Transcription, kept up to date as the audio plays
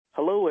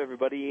Hello,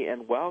 everybody,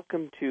 and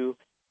welcome to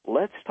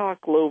Let's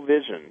Talk Low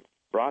Vision,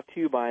 brought to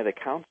you by the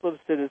Council of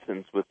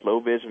Citizens with Low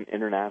Vision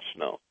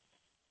International.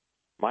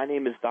 My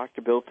name is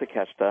Dr. Bill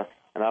Takeshita,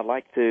 and I'd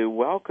like to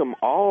welcome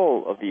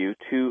all of you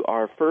to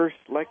our first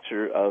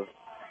lecture of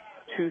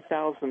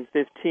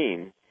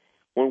 2015,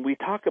 when we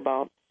talk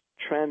about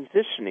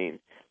transitioning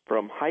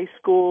from high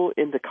school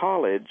into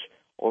college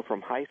or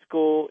from high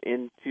school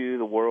into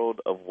the world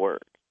of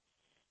work.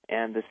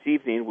 And this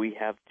evening we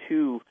have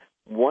two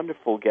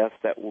wonderful guests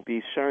that will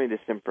be sharing this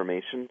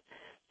information.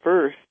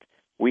 First,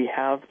 we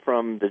have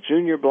from the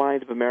Junior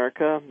Blind of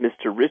America,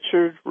 Mr.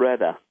 Richard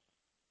Reda.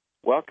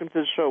 Welcome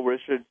to the show,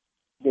 Richard.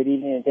 Good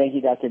evening, and thank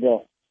you, Dr.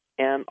 Bill.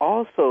 And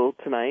also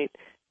tonight,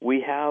 we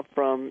have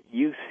from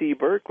UC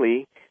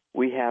Berkeley,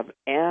 we have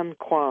Anne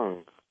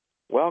Kwong.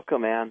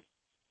 Welcome, Anne.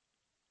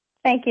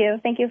 Thank you.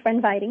 Thank you for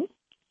inviting.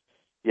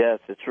 Yes,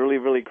 it's really,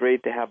 really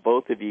great to have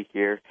both of you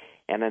here.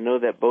 And I know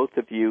that both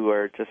of you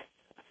are just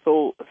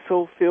so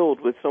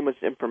filled with so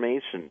much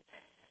information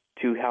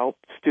to help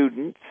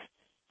students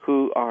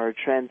who are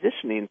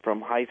transitioning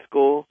from high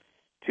school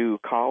to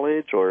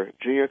college or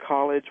junior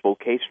college,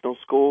 vocational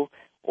school,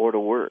 or to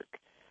work.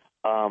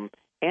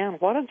 Anne,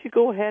 why don't you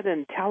go ahead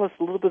and tell us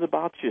a little bit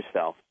about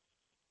yourself?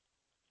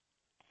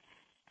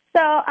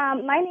 So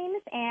my name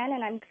is Anne,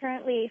 and I'm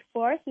currently a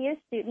fourth-year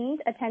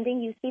student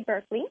attending UC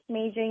Berkeley,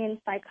 majoring in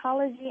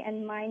psychology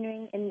and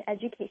minoring in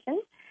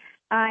education.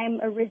 I'm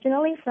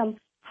originally from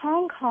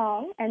Hong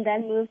Kong and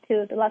then moved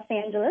to Los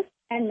Angeles,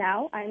 and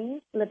now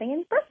I'm living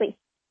in Berkeley.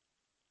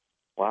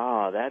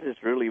 Wow, that is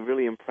really,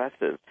 really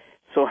impressive.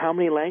 So how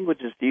many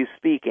languages do you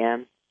speak,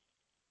 Anne?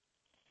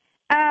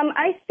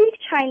 I speak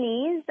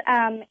Chinese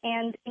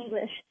and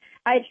English.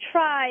 I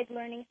tried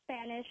learning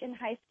Spanish in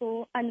high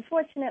school.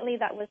 Unfortunately,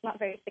 that was not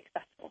very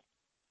successful.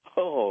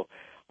 Oh,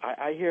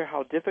 I hear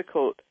how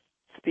difficult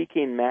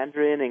speaking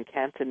Mandarin and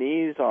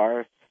Cantonese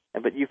are,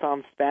 but you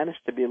found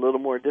Spanish to be a little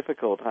more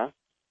difficult, huh?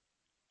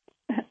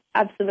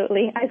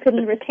 Absolutely. I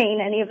couldn't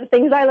retain any of the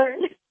things I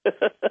learned.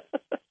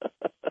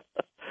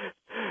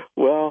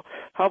 Well,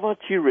 how about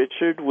you,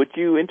 Richard? Would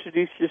you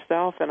introduce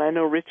yourself? And I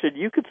know, Richard,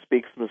 you could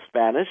speak some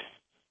Spanish.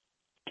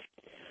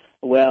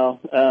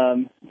 Well,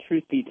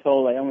 truth be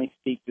told, I only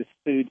speak the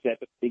foods that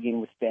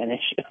begin with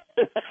Spanish.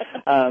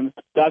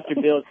 Dr.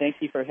 Bill, thank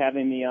you for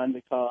having me on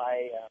the call.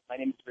 My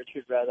name is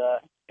Richard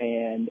Reda,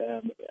 and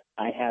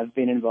I have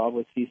been involved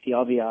with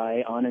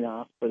CCLVI on and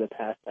off for the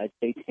past, I'd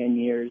say, 10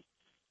 years,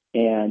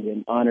 and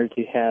am honored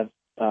to have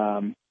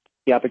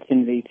the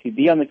opportunity to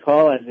be on the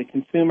call as a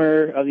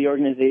consumer of the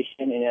organization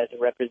and as a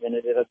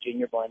representative of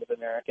Junior Blind of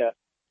America.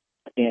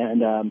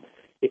 And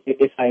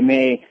if I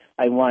may,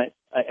 I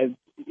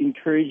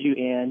encourage you,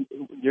 Anne,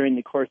 during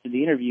the course of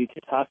the interview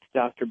to talk to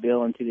Dr.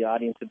 Bill and to the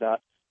audience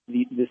about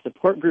the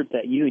support group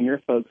that you and your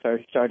folks are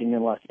starting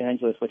in Los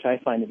Angeles, which I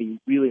find to be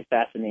really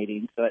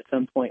fascinating. So at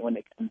some point when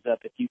it comes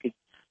up, if you could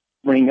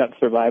bring up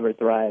Survive or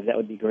Thrive, that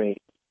would be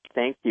great.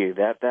 Thank you.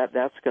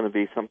 That's going to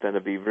be something to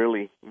be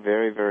really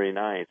very, very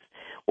nice.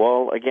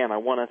 Well, again, I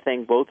want to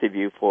thank both of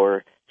you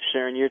for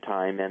sharing your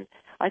time. And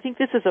I think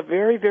this is a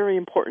very, very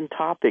important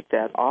topic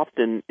that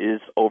often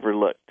is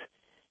overlooked.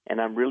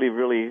 And I'm really,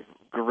 really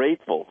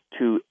grateful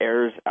to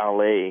Airs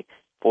LA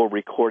for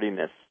recording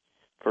this.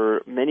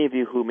 For many of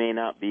you who may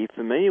not be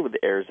familiar with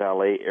Airs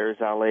LA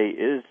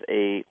is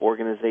a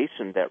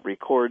organization that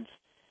records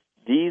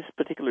these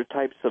particular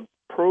types of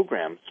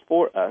programs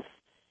for us,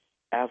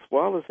 as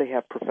well as they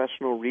have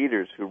professional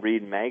readers who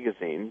read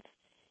magazines,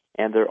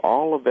 and they're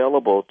all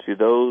available to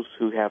those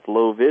who have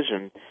low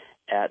vision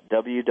at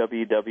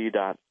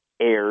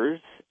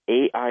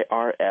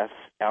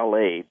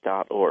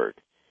www.airsla.org.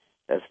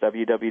 That's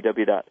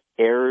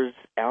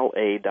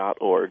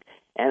www.airsla.org,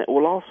 and it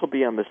will also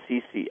be on the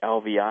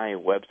CCLVI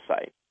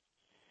website.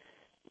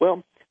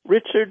 Well,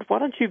 Richard, why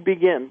don't you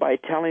begin by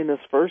telling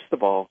us, first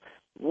of all,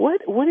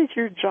 what is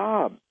your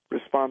job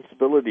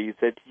responsibilities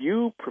that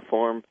you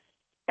perform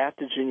at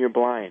the Junior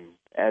Blind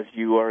as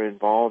you are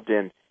involved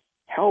in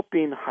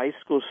helping high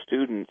school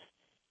students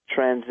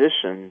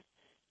transition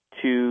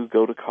to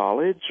go to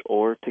college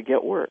or to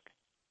get work?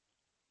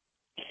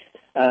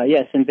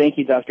 Yes, and thank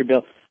you, Dr.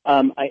 Bill.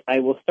 I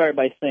will start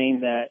by saying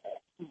that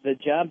the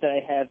job that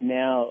I have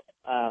now,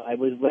 I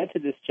was led to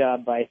this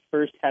job by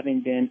first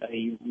having been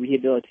a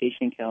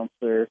rehabilitation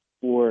counselor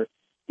for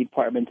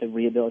Department of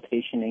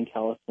Rehabilitation in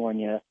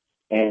California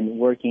and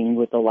working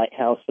with the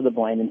Lighthouse for the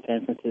Blind in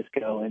San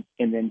Francisco,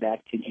 and then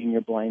back to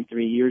Junior Blind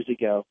 3 years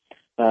ago.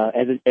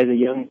 As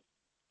a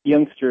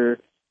youngster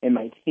in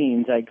my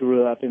teens, I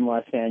grew up in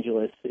Los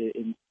Angeles,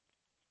 in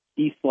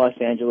East Los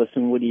Angeles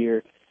and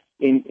Whittier,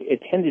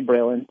 attended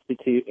Braille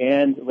Institute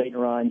and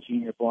later on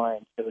Junior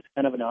Blind. So it's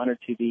kind of an honor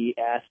to be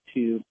asked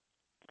to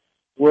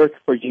work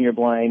for Junior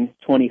Blind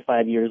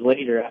 25 years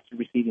later after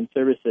receiving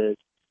services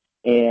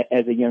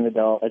as a young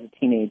adult, as a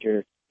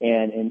teenager,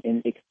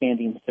 and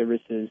expanding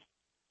services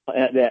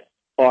that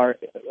are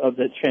of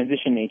the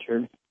transition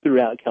nature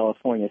throughout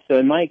California. So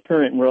in my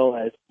current role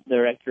as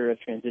Director of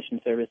Transition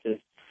Services,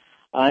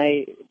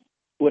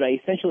 what I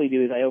essentially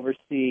do is I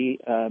oversee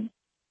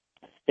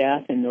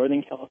staff in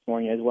Northern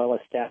California as well as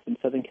staff in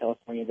Southern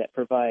California that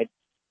provide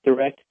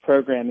direct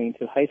programming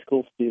to high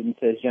school students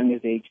as young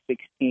as age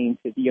 16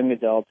 to young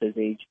adults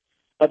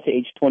up to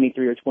age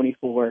 23 or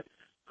 24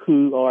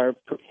 who are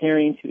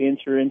preparing to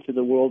enter into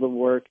the world of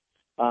work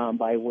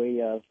by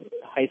way of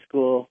high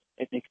school,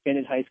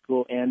 extended high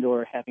school, and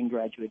or having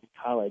graduated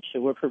college. So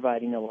we're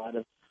providing a lot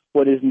of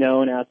what is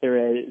known out there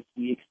as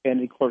the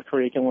expanded core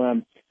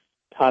curriculum,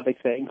 topics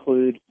that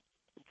include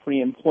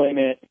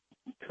pre-employment,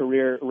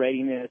 career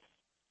readiness,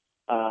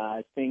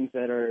 things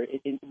that are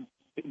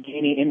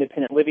gaining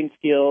independent living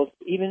skills,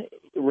 even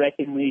rec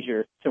and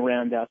leisure to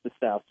round out the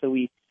South. So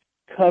we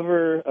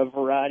cover a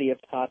variety of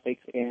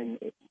topics in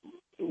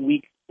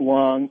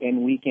week-long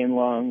and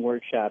weekend-long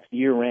workshops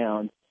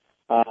year-round.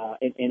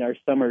 And our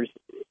summer's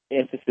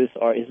emphasis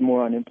is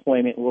more on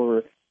employment, where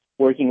we're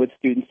working with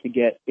students to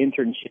get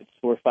internships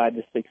for 5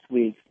 to 6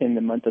 weeks in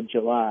the month of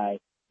July,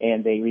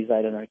 and they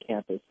reside on our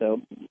campus.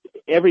 So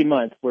every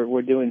month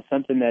we're doing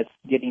something that's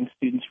getting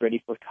students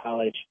ready for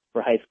college,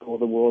 for high school,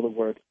 the world of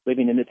work,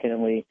 living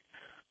independently,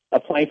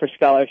 applying for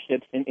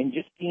scholarships, and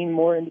just being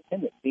more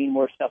independent, being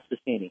more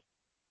self-sustaining.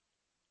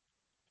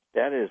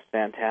 That is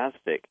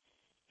fantastic.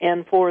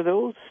 And for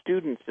those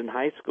students in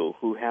high school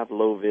who have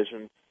low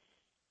vision,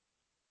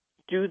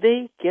 do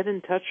they get in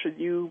touch with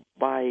you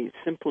by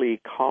simply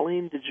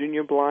calling the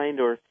Junior Blind,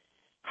 or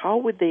how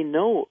would they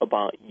know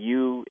about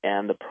you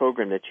and the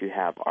program that you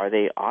have? Are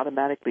they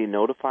automatically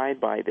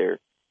notified by their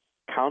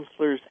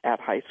counselors at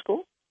high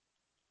school?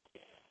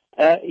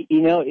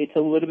 It's a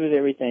little bit of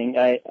everything.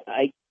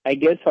 I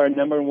guess our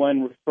number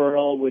one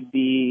referral would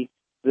be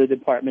the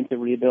Department of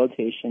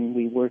Rehabilitation.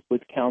 We work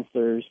with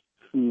counselors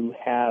who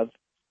have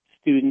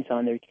students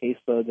on their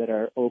caseload that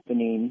are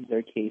opening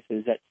their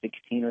cases at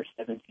 16 or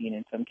 17,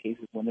 in some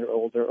cases when they're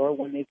older, or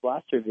when they've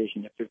lost their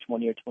vision if they're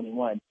 20 or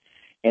 21.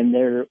 And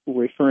they're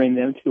referring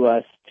them to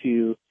us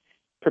to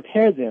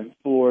prepare them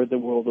for the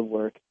world of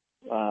work,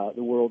 the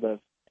world of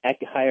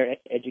higher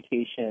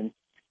education,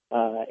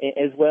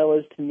 as well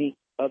as to meet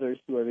others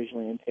who are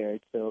visually impaired.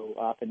 So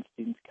often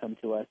students come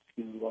to us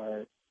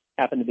who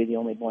happen to be the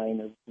only blind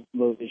or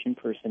low vision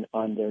person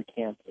on their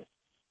campus.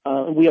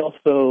 We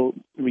also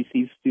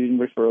receive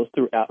student referrals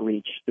through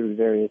outreach through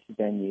various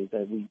venues.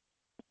 We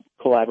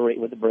collaborate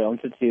with the Braille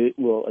Institute.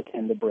 We'll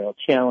attend the Braille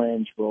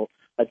Challenge. We'll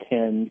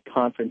attend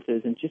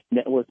conferences and just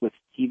network with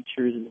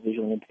teachers of the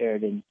visually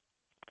impaired. In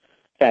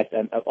fact,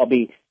 I'll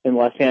be in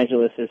Los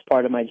Angeles as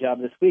part of my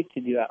job this week to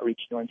do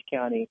outreach in Orange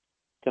County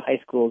to high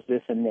schools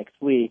this and next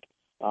week,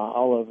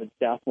 all over the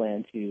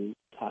Southland, to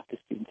talk to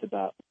students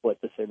about what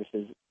the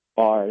services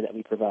are that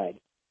we provide.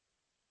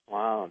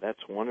 Wow,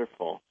 that's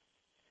wonderful.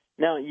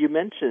 Now, you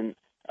mentioned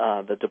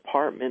the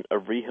Department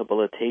of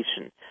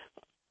Rehabilitation.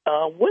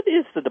 What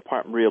is the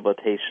Department of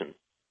Rehabilitation?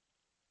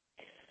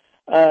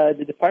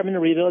 The Department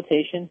of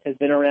Rehabilitation has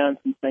been around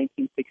since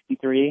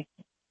 1963.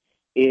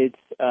 It's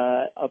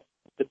a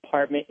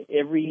department.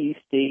 Every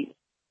state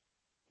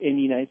in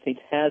the United States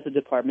has a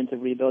Department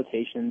of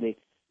Rehabilitation. They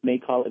may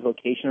call it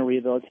vocational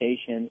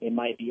rehabilitation. It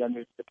might be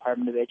under the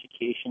Department of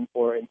Education,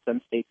 or in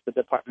some states, the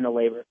Department of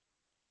Labor.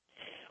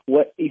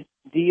 What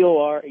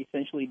DOR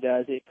essentially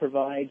does, it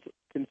provides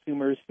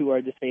consumers who are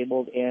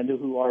disabled and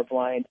who are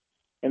blind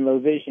and low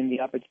vision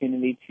the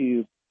opportunity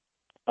to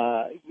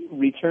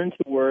return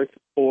to work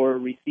or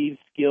receive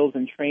skills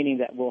and training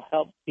that will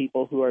help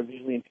people who are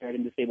visually impaired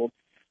and disabled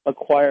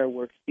acquire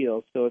work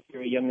skills. So if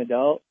you're a young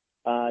adult,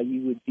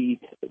 you would be,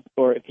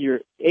 or if you're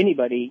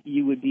anybody,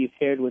 you would be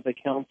paired with a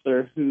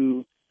counselor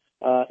who,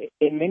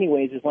 in many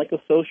ways, is like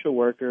a social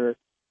worker,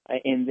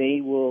 and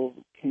they will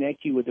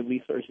connect you with the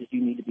resources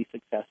you need to be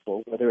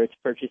successful, whether it's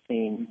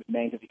purchasing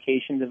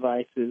magnification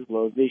devices,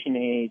 low vision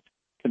aids,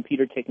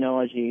 computer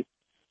technology,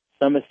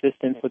 some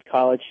assistance with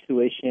college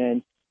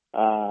tuition,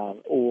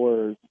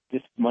 or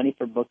just money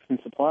for books and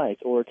supplies,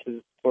 or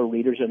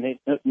readers or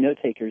note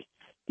takers.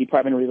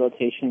 Department of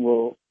Rehabilitation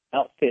will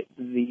outfit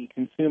the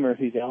consumer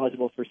who's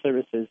eligible for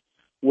services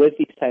with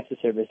these types of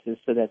services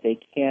so that they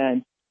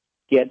can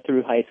get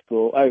through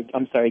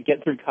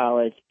get through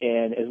college,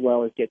 and as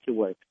well as get to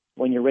work.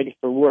 When you're ready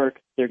for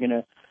work, they're going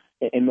to,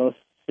 in most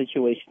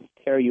situations,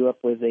 pair you up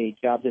with a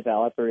job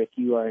developer if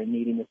you are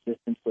needing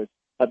assistance with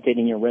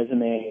updating your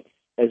resume,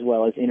 as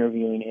well as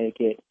interviewing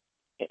etiquette,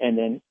 and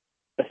then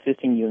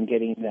assisting you in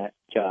getting that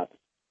job.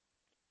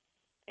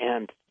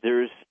 And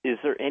is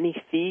there any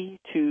fee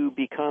to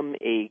become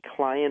a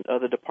client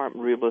of the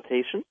Department of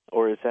Rehabilitation,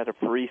 or is that a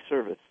free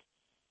service?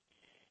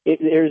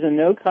 There's a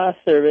no-cost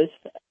service,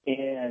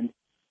 and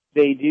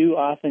they do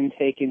often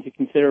take into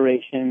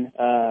consideration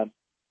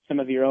some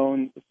of your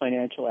own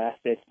financial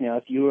assets. Now,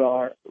 if you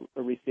are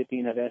a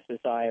recipient of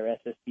SSI or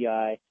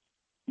SSDI,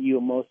 you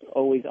will most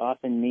always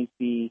often meet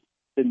the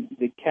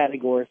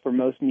category for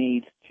most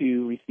needs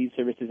to receive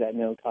services at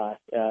no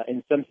cost.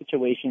 In some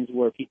situations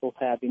where people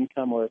have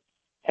income or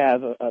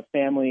have a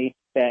family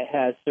that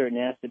has certain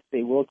assets,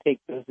 they will take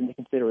those into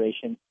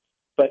consideration.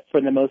 But for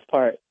the most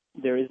part,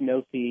 there is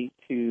no fee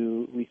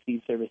to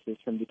receive services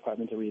from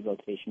Department of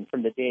Rehabilitation.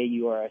 From the day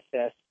you are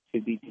assessed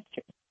to be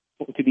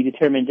to be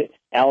determined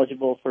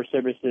eligible for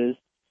services,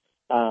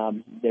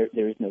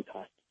 there is no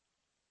cost.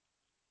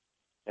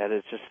 That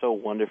is just so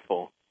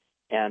wonderful.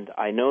 And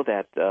I know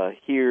that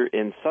here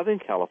in Southern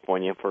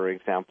California, for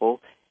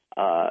example,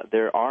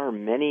 there are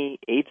many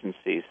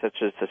agencies, such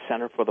as the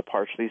Center for the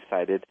Partially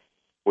Sighted,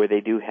 where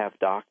they do have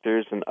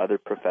doctors and other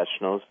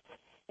professionals.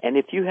 And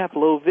if you have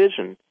low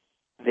vision,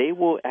 they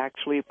will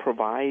actually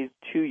provide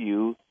to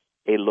you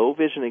a low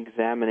vision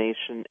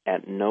examination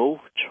at no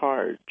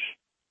charge.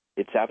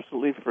 It's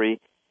absolutely free.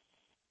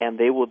 And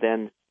they will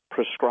then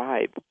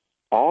prescribe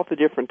all the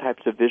different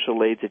types of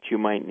visual aids that you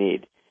might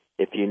need.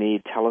 If you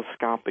need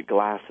telescopic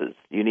glasses,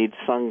 you need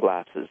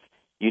sunglasses,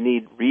 you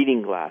need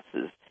reading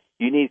glasses,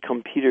 you need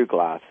computer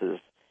glasses,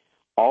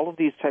 all of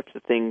these types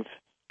of things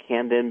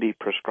can then be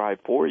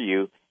prescribed for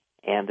you,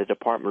 and the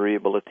Department of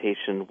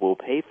Rehabilitation will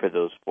pay for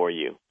those for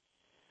you.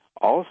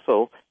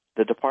 Also,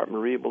 the Department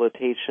of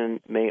Rehabilitation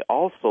may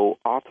also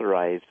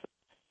authorize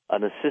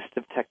an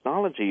assistive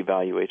technology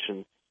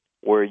evaluation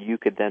where you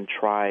could then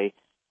try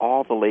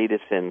all the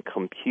latest in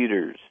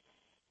computers,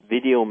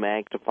 video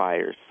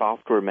magnifiers,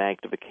 software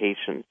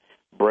magnification,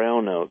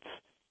 Braille notes,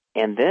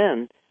 and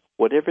then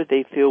whatever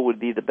they feel would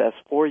be the best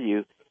for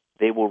you,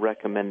 they will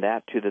recommend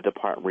that to the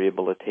Department of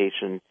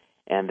Rehabilitation,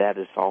 and that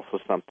is also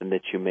something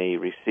that you may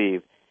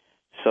receive.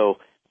 So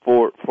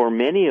for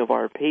many of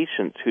our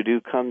patients who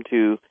do come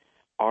to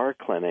our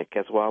clinic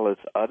as well as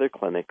other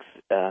clinics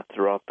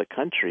throughout the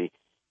country,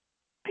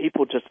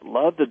 people just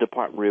love the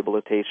Department of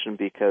Rehabilitation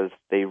because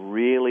they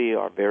really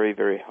are very,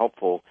 very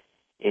helpful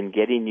in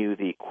getting you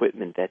the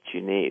equipment that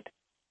you need.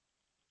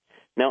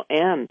 Now,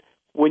 Anne,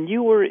 when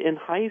you were in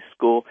high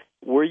school,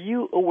 were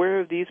you aware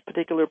of these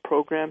particular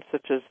programs,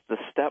 such as the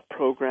STEP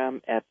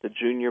program at the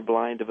Junior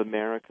Blind of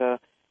America,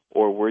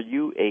 or were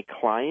you a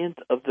client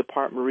of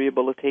Department of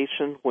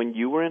Rehabilitation when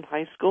you were in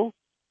high school?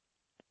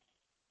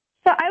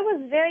 So I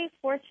was very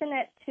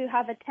fortunate to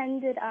have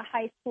attended a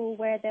high school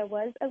where there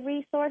was a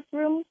resource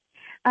room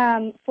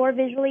for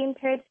visually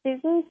impaired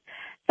students.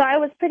 So I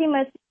was pretty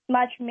much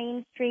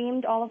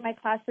mainstreamed. All of my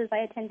classes, I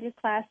attended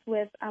class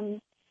with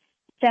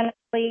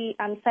generally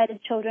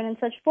sighted children and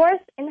such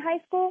forth in high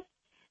school.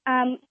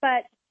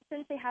 But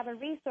since they have a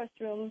resource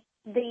room,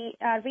 the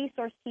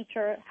resource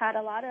teacher had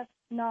a lot of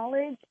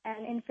knowledge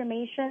and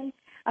information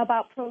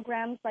about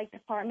programs like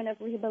Department of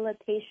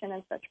Rehabilitation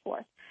and such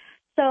forth.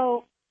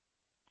 So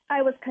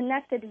I was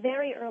connected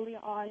very early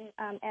on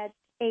at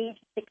age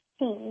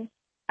 16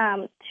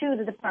 to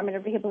the Department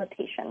of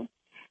Rehabilitation.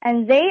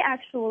 And they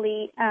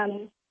actually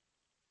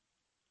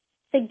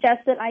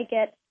suggested I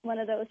get one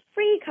of those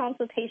free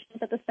consultations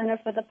at the Center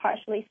for the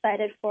Partially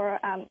Sighted for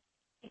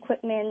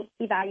equipment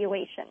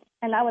evaluation.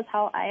 And that was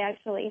how I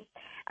actually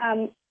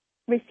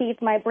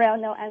received my Braille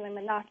note and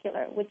my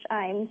monocular, which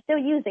I'm still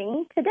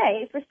using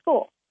today for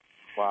school.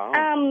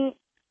 Wow.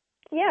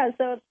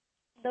 So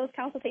those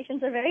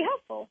consultations are very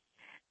helpful.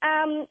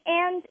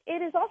 And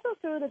it is also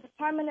through the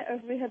Department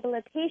of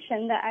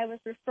Rehabilitation that I was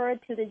referred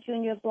to the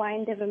Junior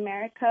Blind of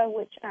America,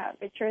 which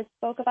Richard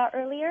spoke about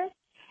earlier.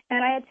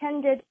 And I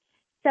attended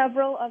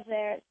several of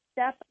their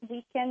STEP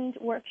weekend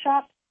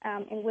workshops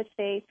in which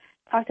they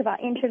talked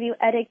about interview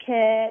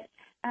etiquette,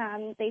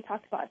 they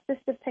talked about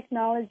assistive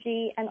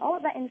technology, and all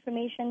of that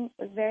information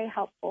was very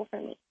helpful for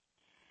me.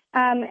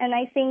 And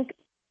I think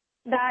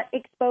that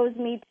exposed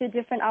me to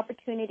different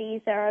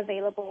opportunities that are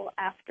available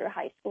after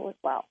high school as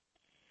well.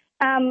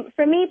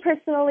 For me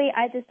personally,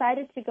 I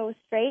decided to go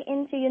straight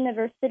into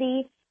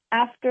university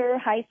after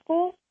high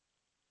school.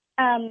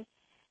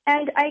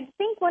 And I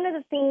think one of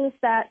the things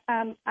that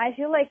I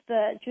feel like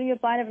the Junior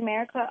Blind of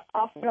America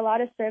offered a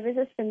lot of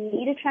services for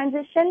me to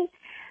transition.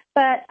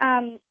 But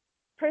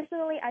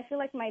personally, I feel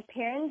like my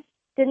parents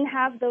didn't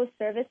have those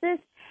services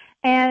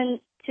and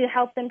to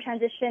help them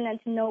transition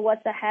and to know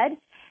what's ahead.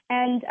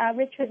 And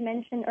Richard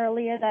mentioned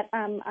earlier that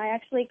I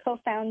actually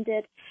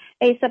co-founded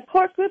a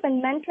support group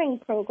and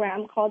mentoring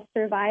program called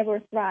Survive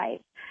or Thrive,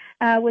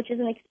 which is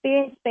an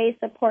experience-based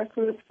support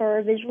group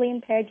for visually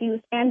impaired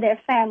youth and their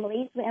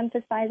families. We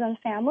emphasize on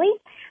family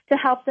to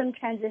help them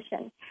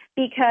transition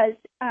because,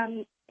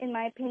 in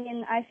my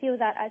opinion, I feel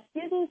that as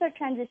students are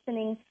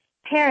transitioning,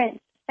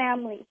 parents,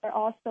 families are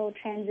also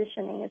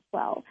transitioning as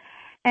well.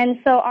 And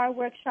so our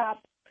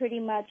workshops pretty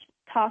much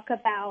talk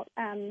about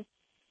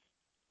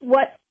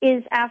what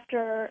is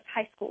after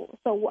high school.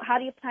 So how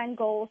do you plan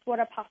goals? What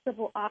are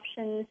possible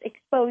options,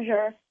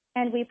 exposure?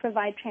 And we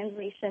provide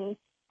translation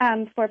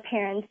for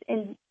parents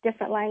in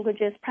different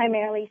languages,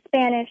 primarily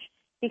Spanish,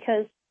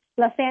 because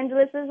Los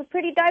Angeles is a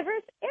pretty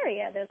diverse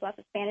area. There's lots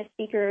of Spanish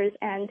speakers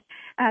and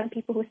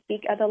people who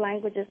speak other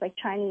languages like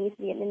Chinese,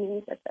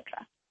 Vietnamese,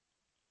 etc.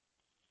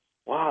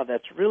 Wow,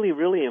 that's really,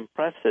 really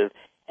impressive.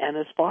 And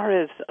as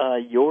far as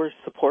your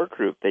support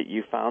group that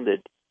you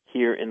founded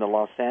here in the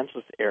Los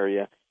Angeles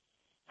area,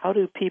 how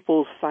do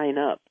people sign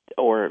up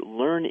or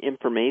learn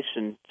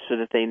information so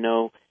that they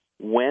know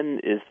when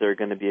is there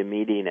going to be a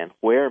meeting and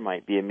where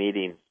might be a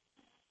meeting?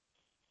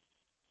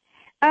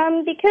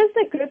 Because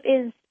the group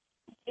is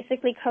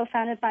basically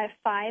co-founded by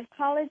 5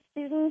 college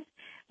students.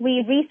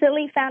 We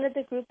recently founded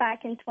the group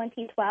back in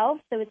 2012,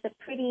 so it's a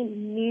pretty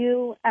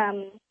new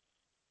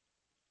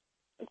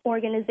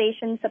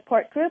organization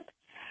support group.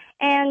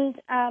 And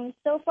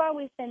so far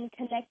we've been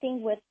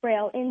connecting with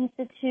Braille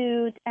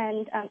Institute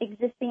and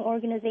existing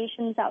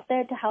organizations out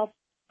there to help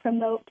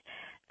promote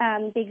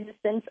the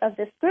existence of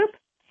this group.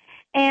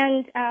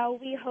 And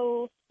we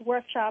host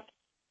workshops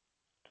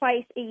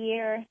twice a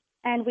year,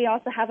 and we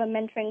also have a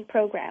mentoring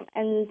program.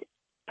 And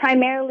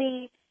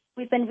primarily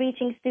we've been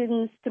reaching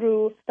students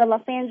through the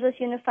Los Angeles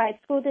Unified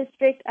School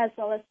District as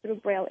well as through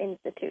Braille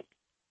Institute.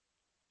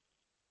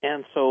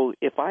 And so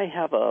if I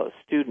have a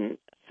student,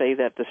 say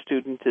that the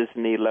student is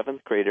an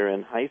 11th grader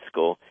in high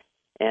school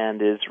and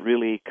is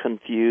really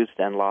confused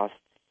and lost,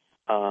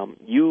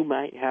 you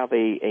might have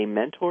a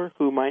mentor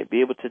who might be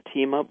able to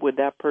team up with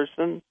that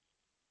person?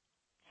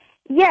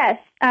 Yes,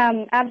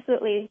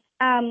 absolutely.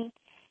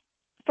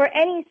 For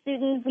any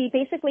student, we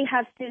basically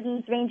have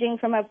students ranging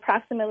from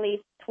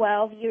approximately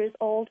 12 years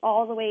old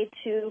all the way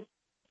to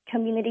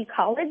community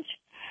college.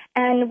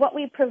 And what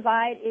we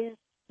provide is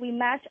we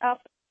match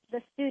up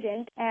the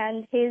student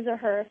and his or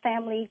her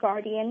family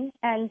guardian,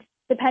 and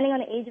depending on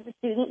the age of the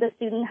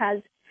student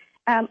has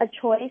a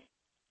choice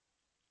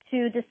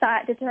to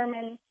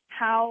determine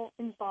how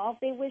involved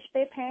they wish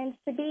their parents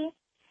to be.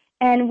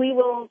 And we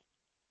will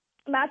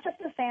match up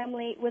the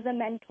family with a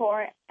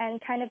mentor and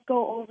kind of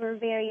go over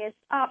various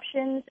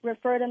options,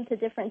 refer them to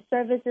different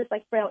services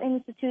like Braille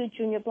Institute,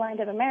 Junior Blind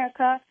of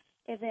America.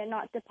 If they're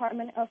not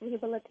Department of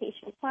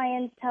Rehabilitation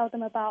clients, tell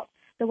them about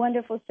the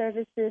wonderful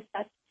services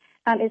that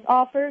is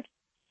offered.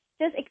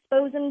 Just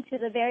expose them to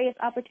the various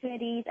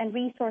opportunities and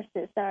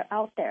resources that are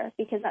out there,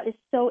 because that is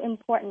so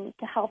important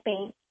to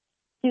helping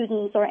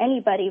students or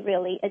anybody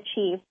really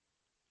achieve.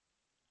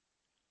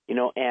 You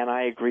know, Anne,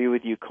 I agree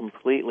with you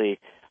completely.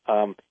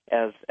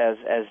 As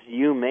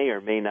you may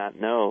or may not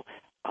know,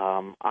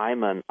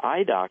 I'm an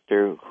eye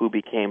doctor who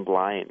became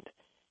blind.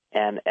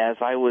 And as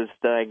I was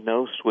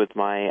diagnosed with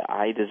my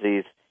eye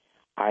disease,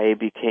 I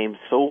became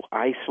so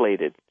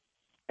isolated.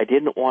 I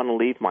didn't want to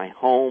leave my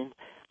home.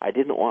 I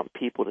didn't want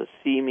people to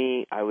see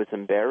me. I was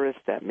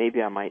embarrassed that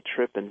maybe I might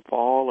trip and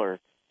fall or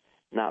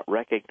not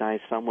recognize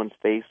someone's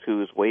face who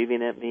was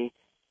waving at me.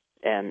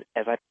 And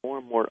as I got more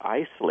and more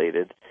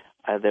isolated,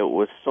 there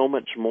was so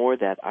much more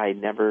that I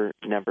never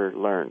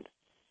learned.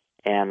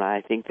 And I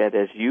think that,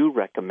 as you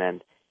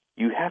recommend,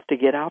 you have to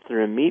get out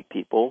there and meet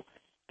people,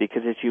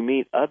 because if you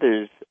meet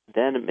others,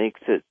 then it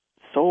makes it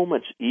so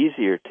much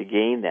easier to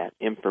gain that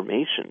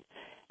information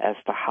as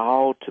to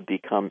how to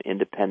become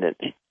independent,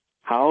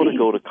 how to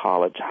go to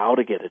college, how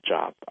to get a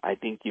job. I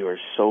think you are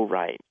so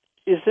right.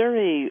 Is there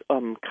a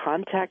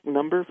contact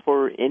number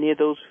for any of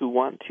those who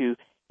want to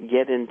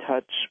get in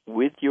touch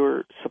with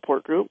your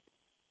support group?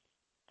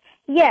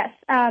 Yes.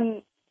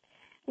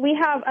 We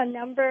have a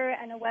number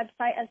and a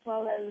website, as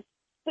well as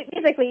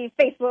basically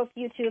Facebook,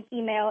 YouTube,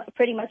 email,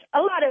 pretty much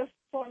a lot of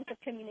forms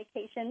of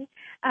communication.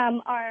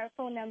 Our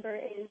phone number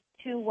is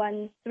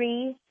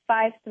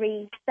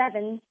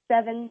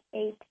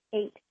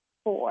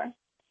 213-537-7884.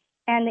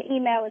 And the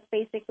email is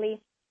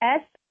basically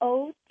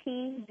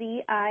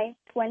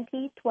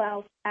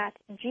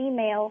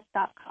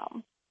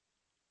sotvi2012@gmail.com.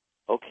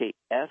 Okay,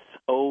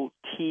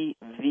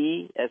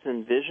 SOTV as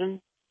in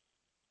vision?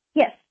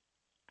 Yes,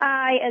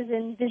 I as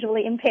in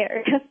visually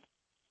impaired.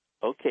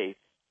 Okay,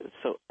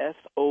 so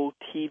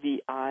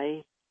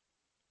SOTVI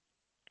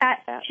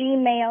at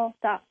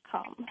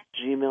gmail.com.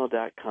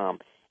 Gmail.com.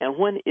 And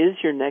when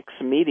is your next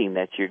meeting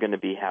that you're going to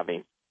be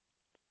having?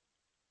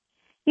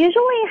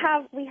 Usually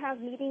we have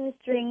meetings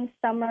during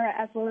summer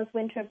as well as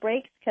winter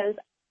breaks, because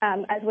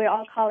as we're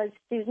all college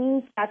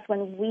students, that's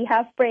when we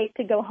have break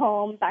to go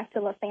home back to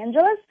Los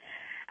Angeles.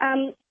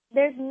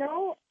 There's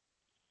no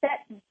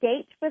set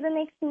date for the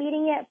next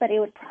meeting yet, but it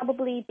would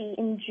probably be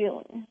in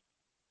June.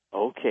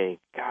 Okay.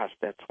 Gosh,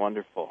 that's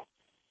wonderful.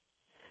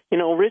 You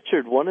know,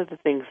 Richard, one of the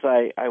things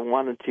I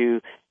wanted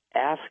to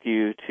ask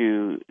you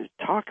to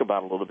talk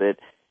about a little bit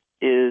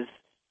is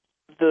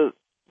the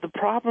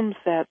problems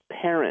that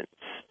parents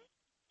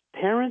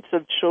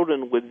of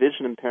children with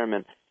vision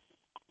impairment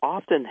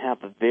often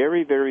have a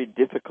very, very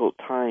difficult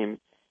time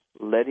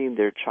letting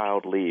their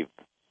child leave.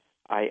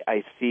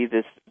 I see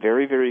this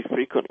very, very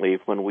frequently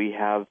when we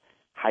have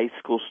high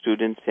school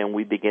students and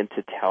we begin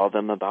to tell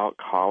them about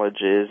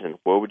colleges and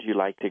where would you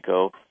like to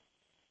go.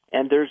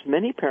 And there's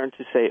many parents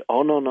who say,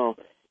 oh, no,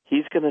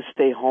 he's going to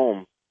stay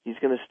home. He's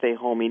going to stay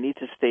home. He needs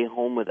to stay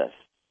home with us.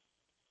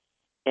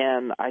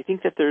 And I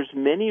think that there's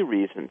many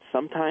reasons.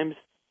 Sometimes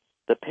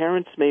the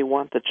parents may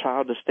want the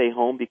child to stay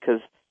home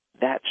because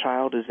that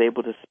child is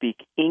able to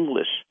speak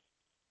English,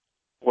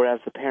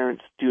 whereas the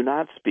parents do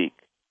not speak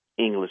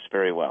English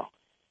very well.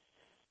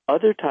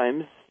 Other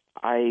times,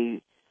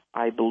 I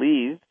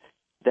believe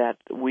that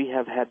we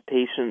have had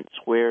patients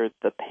where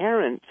the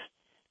parents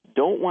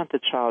don't want the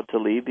child to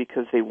leave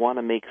because they want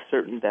to make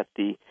certain that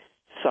the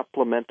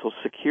supplemental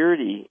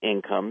security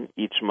income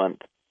each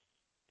month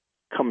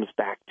comes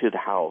back to the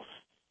house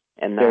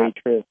and not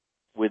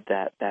with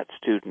that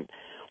student.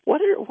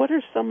 What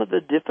are some of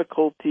the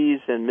difficulties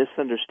and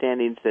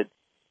misunderstandings that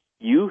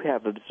you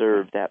have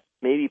observed that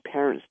maybe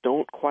parents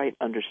don't quite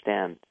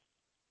understand?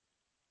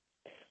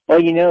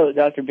 Well,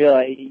 Dr.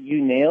 Bill,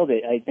 you nailed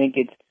it. I think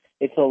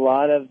it's a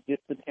lot of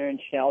just the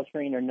parents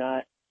sheltering or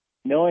not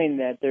knowing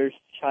that their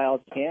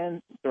child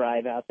can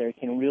thrive out there,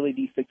 can really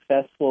be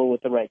successful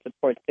with the right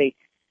support.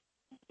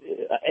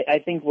 I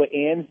think what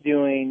Anne's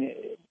doing,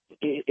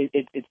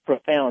 it's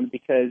profound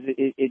because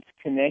it's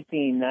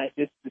connecting not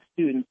just the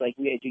students like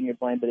we at Junior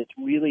Blind, but it's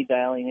really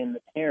dialing in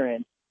the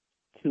parents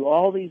to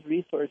all these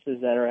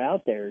resources that are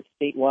out there,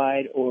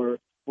 statewide or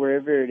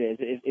wherever it is.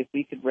 If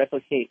we could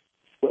replicate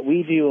what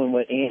we do and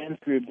what Anne's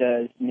group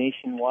does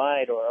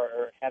nationwide,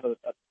 or have a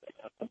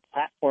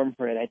platform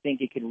for it, I think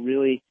it could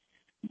really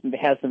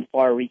have some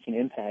far-reaching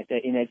impact.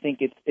 And I think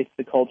it's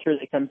the culture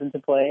that comes into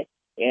play,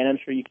 and I'm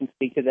sure you can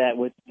speak to that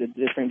with the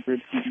different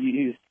groups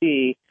you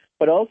see.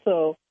 But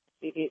also,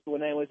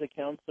 when I was a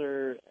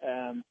counselor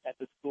at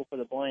the School for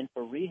the Blind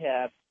for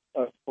rehab,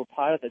 or for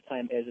part of the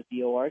time as a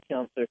DOR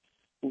counselor,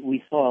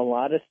 we saw a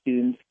lot of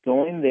students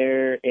going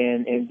there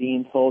and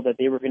being told that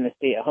they were going to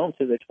stay at home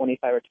till they're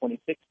 25 or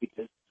 26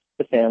 because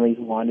the families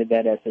wanted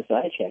that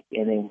SSI check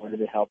and they wanted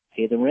to help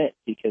pay the rent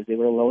because they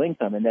were low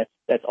income and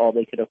that's all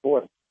they could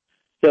afford.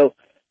 So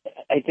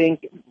I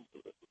think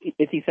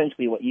it's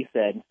essentially what you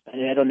said.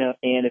 And I don't know,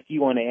 Anne, if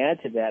you want to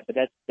add to that, but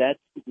that's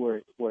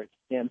where it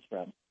stems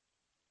from.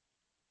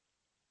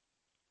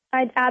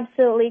 I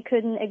absolutely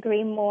couldn't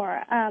agree more.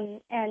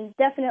 And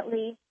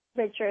definitely,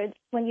 Richard,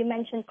 when you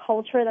mentioned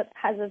culture, that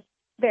has a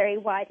very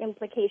wide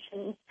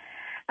implications.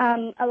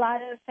 A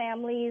lot of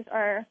families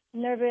are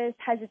nervous,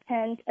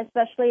 hesitant,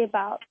 especially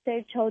about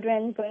their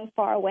children going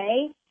far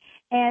away.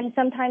 And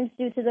sometimes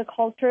due to the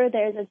culture,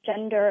 there's a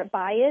gender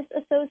bias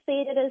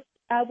associated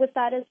with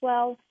that as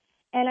well.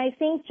 And I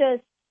think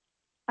just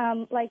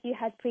like you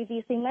had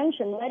previously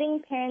mentioned,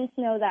 letting parents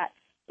know that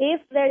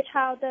if their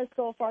child does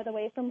go farther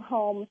away from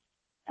home,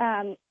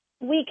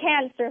 we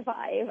can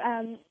survive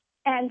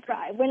and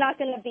thrive. We're not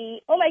going to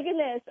be, oh my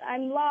goodness,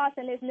 I'm lost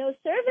and there's no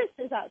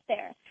services out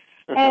there.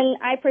 And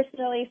I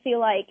personally feel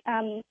like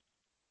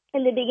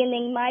in the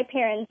beginning, my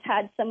parents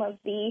had some of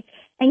the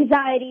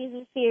anxieties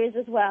and fears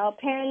as well.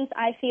 Parents,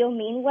 I feel,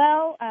 mean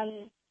well,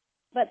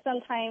 but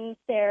sometimes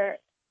their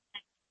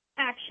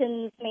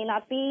actions may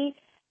not be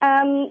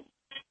the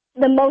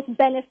most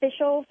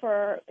beneficial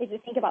for, if you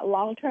think about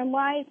long-term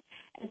wise.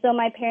 And so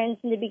my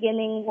parents in the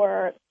beginning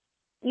were,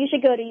 you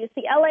should go to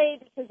UCLA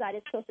because that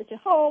is closer to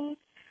home,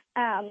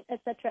 et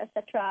cetera, et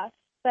cetera.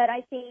 But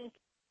I think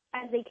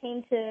as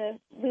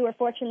we were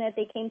fortunate,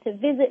 they came to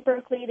visit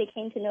Berkeley, they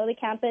came to know the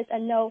campus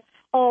and know,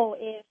 oh,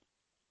 if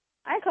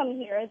I come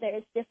here,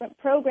 there's different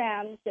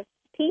programs, different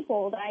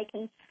people that I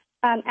can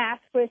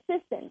ask for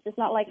assistance. It's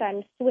not like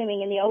I'm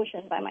swimming in the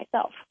ocean by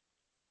myself.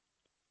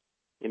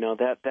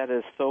 That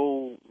is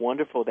so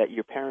wonderful that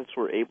your parents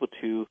were able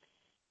to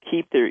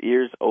keep their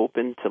ears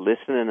open to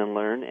listen and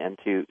learn and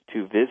to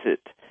visit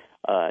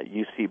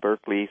UC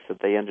Berkeley so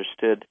they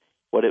understood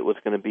what it was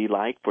going to be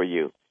like for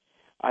you.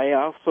 I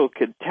also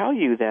could tell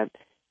you that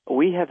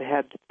we have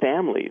had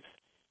families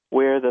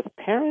where the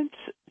parents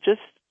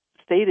just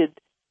stated,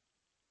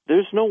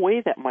 there's no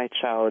way that my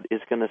child is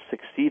going to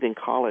succeed in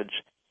college.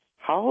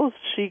 How is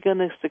she going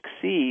to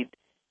succeed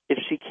if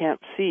she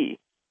can't see?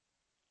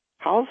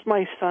 How's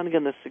my son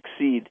going to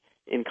succeed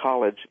in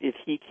college if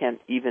he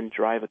can't even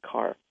drive a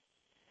car?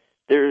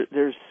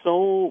 There's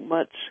so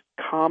much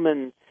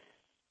common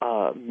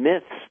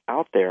myths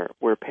out there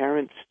where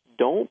parents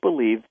don't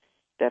believe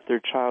that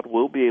their child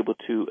will be able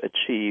to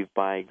achieve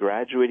by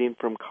graduating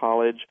from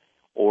college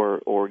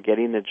or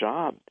getting a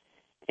job.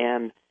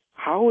 And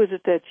how is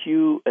it that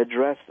you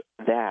address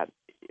that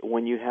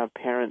when you have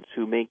parents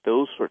who make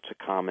those sorts of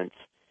comments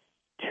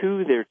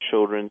to their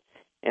children,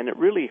 and it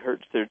really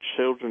hurts their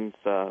children's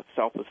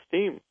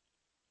self-esteem?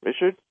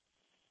 Richard?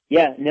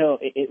 Yeah, no,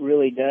 it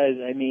really does.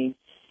 I mean,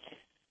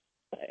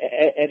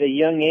 at a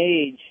young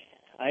age,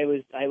 I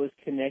was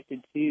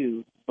connected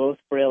to both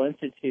Braille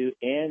Institute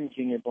and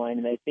Junior Blind,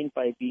 and I think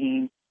by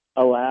being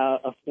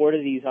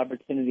afforded these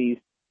opportunities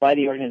by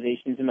the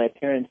organizations and my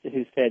parents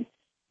who said,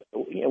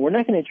 we're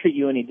not going to treat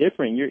you any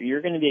different.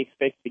 You're going to be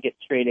expected to get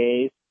straight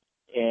A's,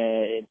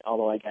 and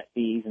although I got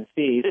B's and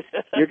C's,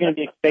 you're going to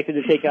be expected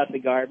to take out the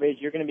garbage.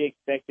 You're going to be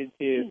expected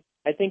to.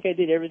 I think I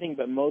did everything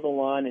but mow the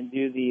lawn and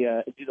do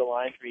the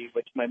laundry,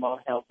 which my mom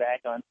held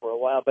back on for a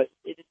while. But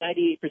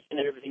 98%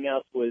 of everything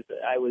else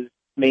I was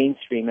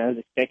mainstream. I was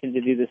expected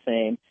to do the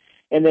same.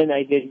 And then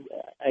I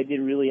did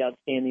really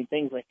outstanding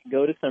things like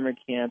go to summer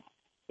camp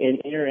and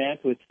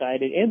interact with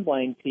sighted and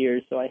blind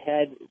peers. So I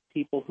had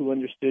people who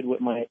understood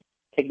what my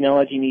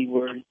technology needs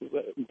were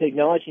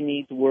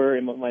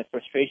and what my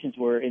frustrations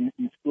were in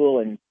school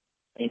and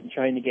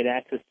trying to get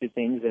access to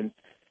things. And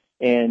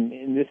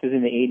this is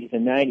in the 80s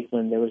and 90s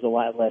when there was a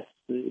lot less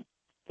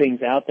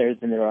things out there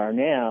than there are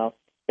now,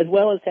 as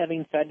well as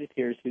having sighted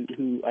peers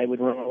who I would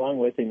run along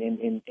with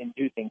and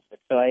do things with.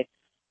 So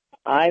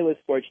I was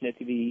fortunate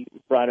to be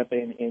brought up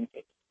in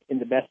in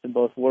the best of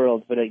both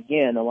worlds. But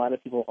again, a lot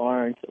of people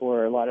aren't,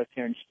 or a lot of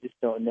parents just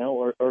don't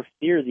know, or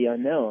fear the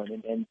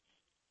unknown, and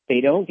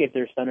they don't get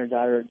their son or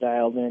daughter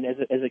dialed in.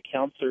 As a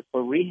counselor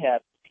for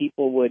rehab,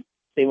 people would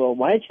say, well,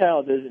 my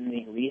child doesn't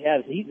need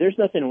rehab. There's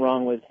nothing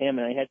wrong with him.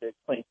 And I had to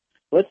explain,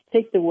 let's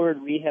take the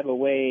word rehab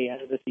away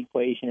out of this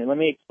equation, and let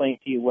me explain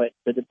to you what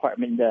the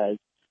department does.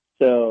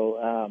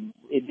 So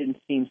it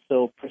didn't seem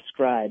so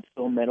prescribed,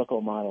 so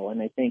medical model.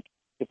 And I think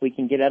if we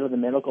can get out of the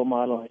medical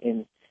model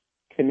and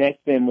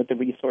connect them with the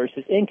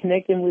resources and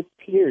connect them with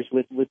peers,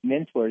 with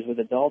mentors, with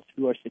adults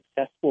who are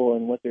successful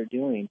in what they're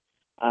doing,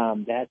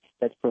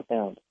 that's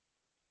profound.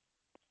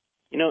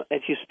 You know,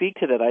 as you speak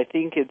to that, I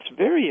think it's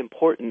very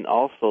important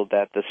also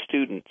that the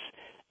students,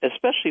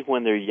 especially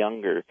when they're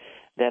younger,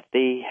 that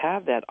they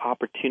have that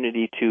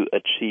opportunity to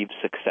achieve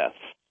success.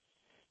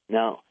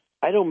 Now,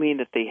 I don't mean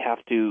that they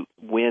have to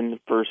win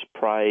first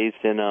prize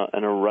in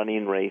a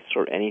running race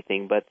or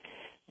anything, but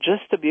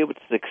just to be able to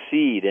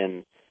succeed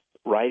in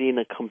writing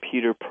a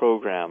computer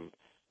program,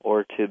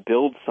 or to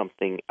build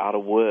something out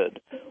of wood,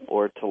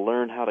 or to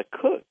learn how to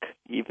cook,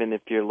 even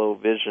if you're low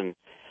vision.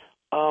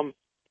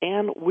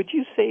 And would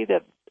you say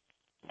that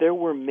there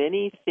were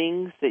many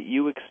things that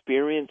you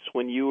experienced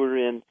when you were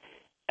in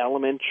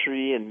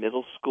elementary and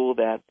middle school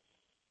that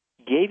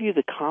gave you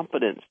the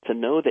confidence to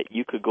know that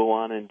you could go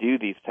on and do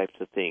these types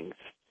of things?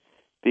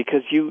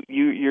 Because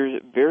you're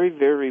very,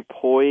 very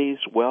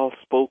poised,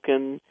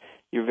 well-spoken,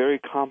 you're very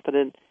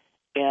confident,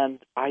 and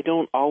I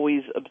don't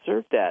always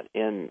observe that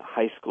in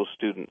high school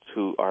students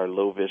who are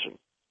low vision.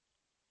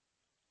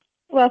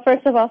 Well,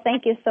 first of all,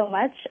 thank you so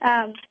much.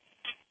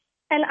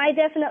 And I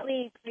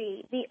definitely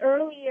agree. The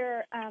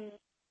earlier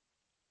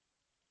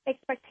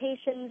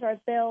expectations are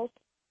built,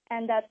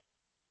 and that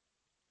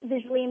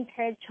visually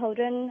impaired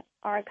children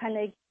are kind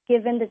of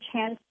given the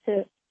chance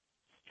to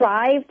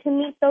strive to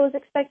meet those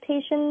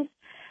expectations,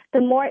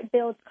 the more it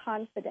builds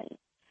confidence.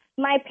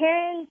 My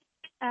parents,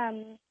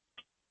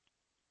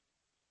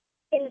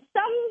 in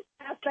some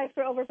aspects,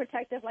 were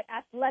overprotective, like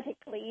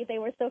athletically. They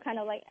were still kind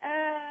of like,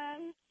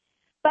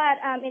 But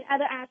in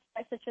other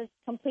aspects, such as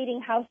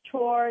completing house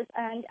chores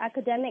and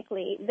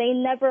academically, they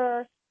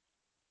never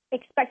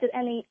expected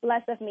any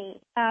less of me.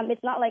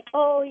 It's not like,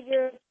 oh,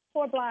 you're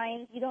poor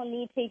blind, you don't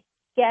need to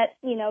get,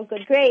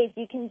 good grades,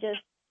 you can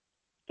just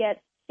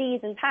get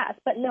C's and pass.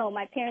 But no,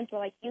 my parents were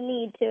like, you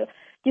need to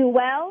do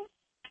well.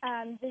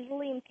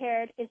 Visually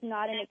impaired is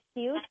not an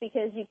excuse,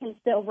 because you can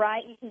still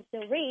write, you can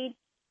still read.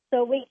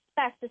 So we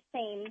expect the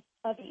same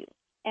of you,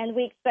 and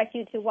we expect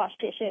you to wash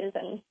dishes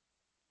and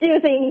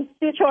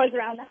do chores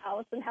around the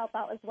house and help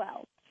out as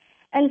well.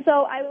 And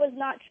so I was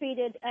not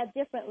treated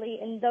differently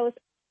in those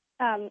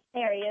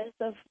areas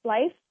of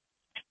life.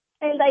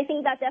 And I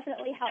think that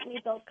definitely helped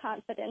me build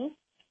confidence.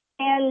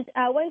 And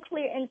one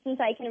clear instance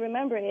I can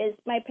remember is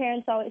my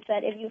parents always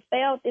said, if you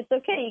failed, it's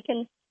okay, you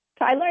can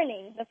try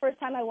learning. The first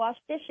time I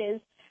washed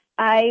dishes,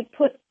 I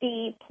put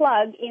the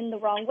plug in the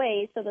wrong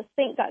way, so the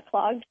sink got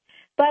clogged.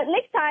 But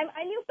next time,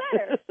 I knew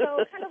better.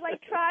 So kind of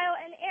like trial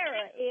and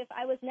error. If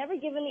I was never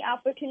given the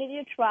opportunity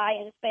to try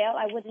and fail,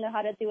 I wouldn't know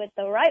how to do it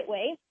the right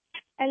way.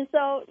 And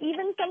so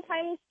even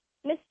sometimes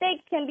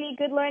mistakes can be a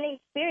good learning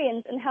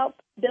experience and help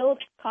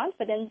build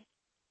confidence.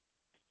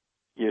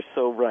 You're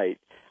so right.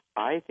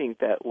 I think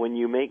that when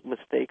you make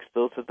mistakes,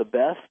 those are the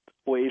best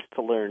ways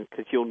to learn,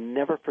 because you'll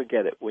never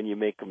forget it when you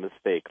make a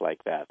mistake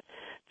like that.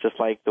 Just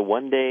like the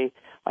one day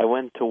I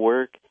went to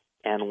work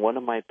and one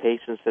of my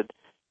patients said,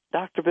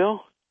 Dr.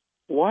 Bill,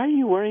 why are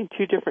you wearing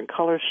two different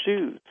color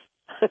shoes?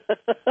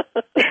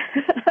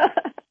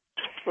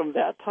 From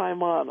that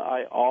time on,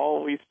 I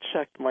always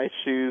checked my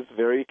shoes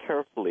very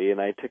carefully, and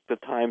I took the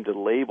time to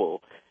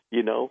label,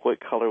 what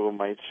color were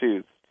my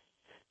shoes.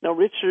 Now,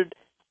 Richard,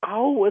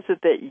 how was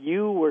it that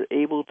you were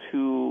able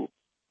to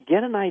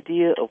get an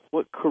idea of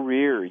what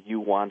career you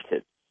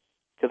wanted?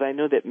 Because I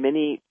know that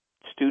many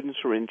students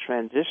who are in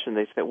transition,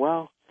 they say,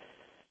 well,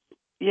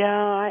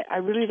 yeah, I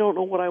really don't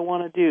know what I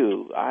want to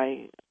do.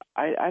 I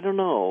don't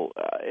know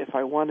if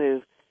I want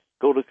to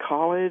go to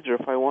college, or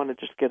if I want to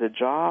just get a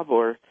job,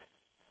 or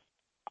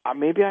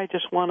maybe I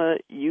just want to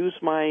use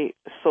my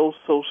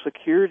Social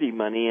Security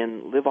money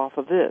and live off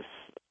of this.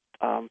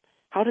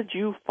 How did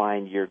you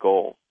find your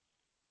goal?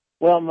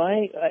 Well,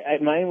 mine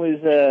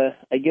was,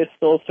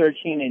 soul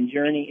searching and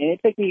journey, and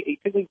it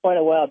took me quite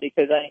a while,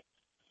 because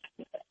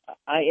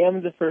I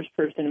am the first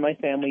person in my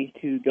family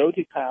to go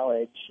to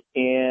college,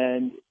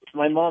 and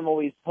my mom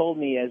always told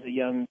me as a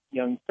young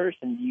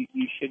person,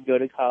 you should go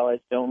to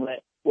college. Don't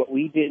let what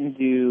we didn't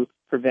do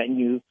prevent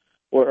you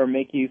or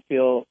make you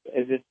feel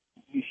as if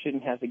you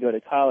shouldn't have to go to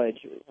college.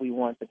 We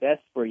want the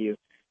best for you.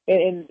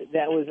 And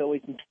that was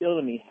always instilled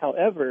in me.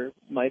 However,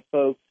 my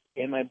folks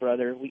and my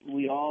brother,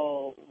 we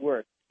all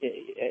worked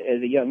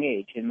at a young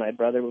age, and my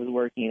brother was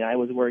working, I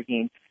was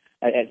working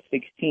at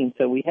 16.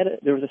 So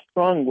there was a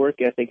strong work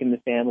ethic in the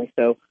family.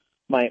 So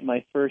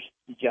my first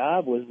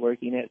job was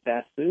working at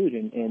fast food,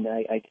 and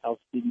I tell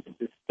students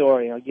this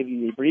story. I'll give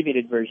you the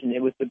abbreviated version.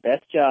 It was the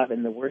best job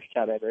and the worst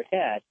job I ever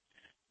had.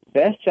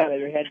 best job I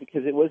ever had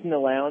because it was an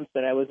allowance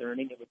that I was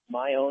earning. It was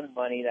my own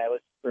money that I was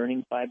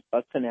earning $5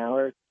 an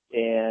hour,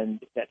 and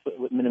that's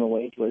what minimum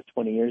wage was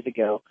 20 years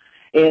ago.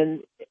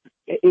 And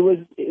it was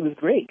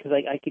great because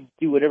I could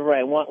do whatever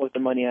I want with the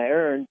money I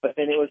earned. But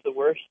then it was the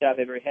worst job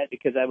I ever had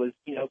because I was,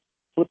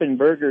 flipping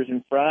burgers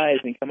and fries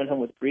and coming home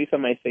with grease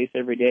on my face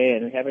every day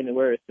and having to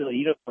wear a silly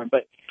uniform.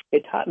 But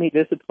it taught me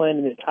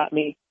discipline, and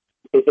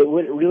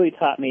what it really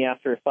taught me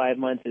after 5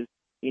 months is,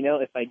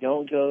 if I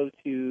don't go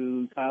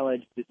to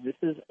college, this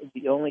is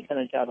the only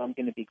kind of job I'm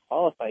going to be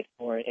qualified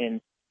for.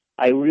 And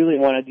I really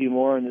want to do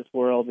more in this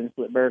world than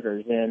flip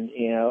burgers. And,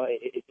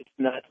 it's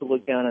not to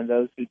look down on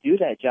those who do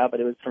that job, but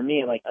it was for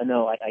me like, oh,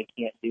 no, I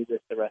can't do this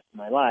the rest of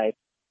my life.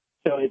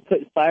 So it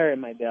put fire in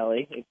my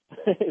belly.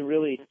 It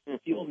really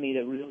fueled me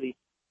to really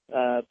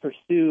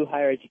pursue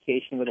higher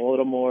education with a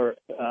little more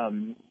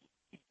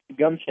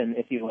gumption,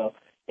 if you will.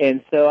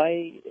 And so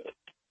I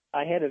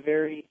had a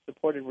very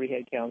supportive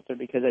rehab counselor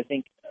because I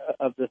think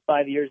of the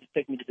 5 years it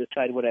took me to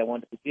decide what I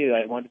wanted to do.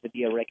 I wanted to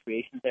be a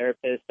recreation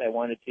therapist. I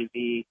wanted to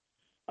be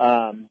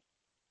a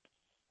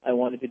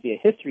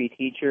history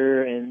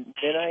teacher, and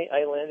then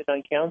I landed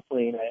on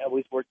counseling. I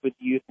always worked with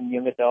youth and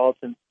young adults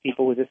and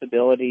people with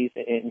disabilities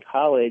in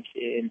college,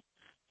 and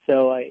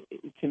so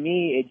to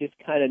me, it just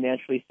kind of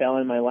naturally fell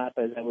in my lap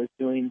as I was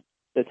doing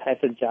the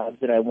types of jobs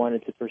that I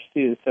wanted to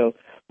pursue. So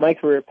my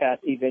career path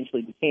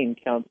eventually became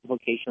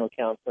vocational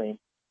counseling,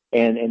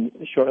 and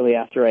shortly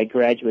after I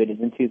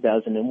graduated in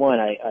 2001,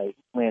 I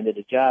landed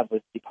a job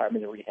with the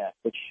Department of Rehab,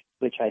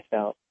 which I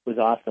felt was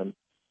awesome.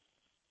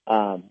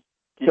 So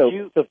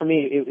for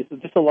me, it was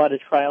just a lot of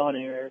trial and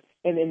error.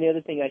 And then the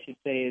other thing I should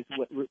say is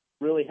what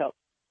really helped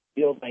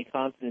build my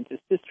confidence is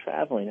just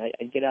traveling.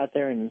 I'd get out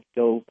there and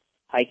go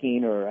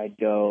hiking, or I'd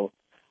go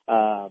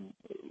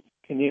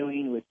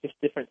canoeing with just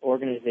different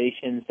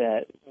organizations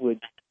that would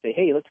say,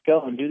 hey, let's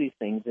go and do these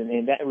things.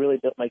 And that really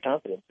built my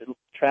confidence.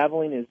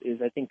 Traveling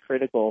is I think,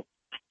 critical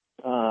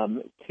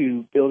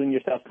to building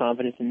your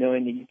self-confidence and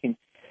knowing that you can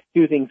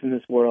do things in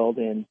this world.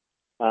 And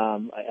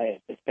I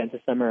spent the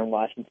summer in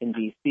Washington,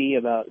 D.C.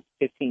 about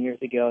 15 years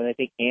ago, and I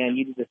think, Anne,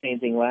 you did the same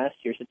thing last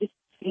year. So just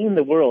seeing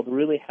the world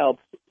really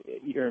helps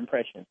your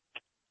impression.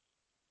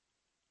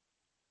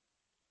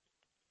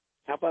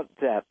 How about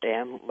that,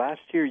 Anne?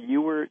 Last year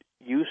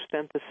you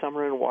spent the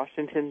summer in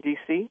Washington,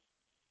 D.C.?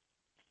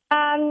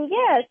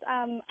 Yes.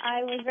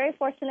 I was very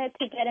fortunate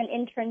to get an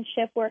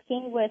internship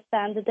working with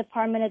the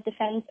Department of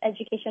Defense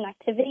Education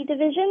Activity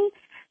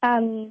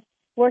Division,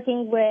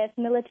 working with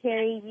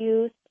military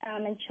youth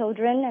and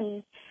children,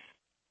 and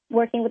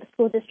working with the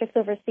school districts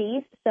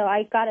overseas. So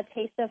I got a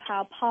taste of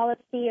how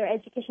policy or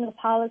educational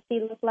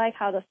policy looks like,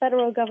 how the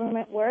federal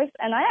government works,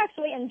 and I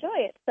actually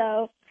enjoy it.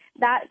 So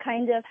that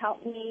kind of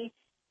helped me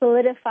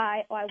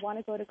solidify, I want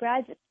to go to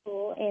graduate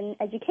school in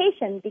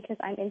education because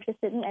I'm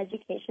interested in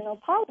educational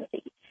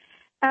policy.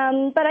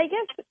 But I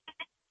guess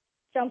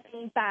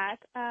jumping back,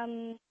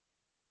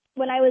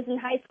 when I was in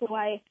high school,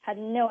 I had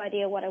no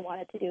idea what I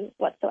wanted to do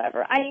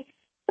whatsoever. I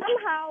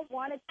somehow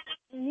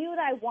knew that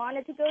I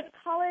wanted to go to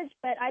college,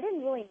 but I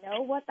didn't really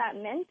know what that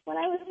meant when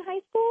I was in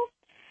high school.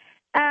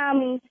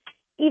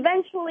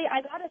 Eventually,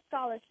 I got a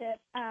scholarship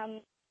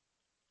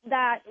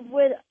that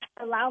would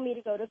allow me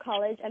to go to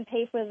college and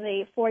pay for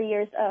the 4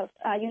 years of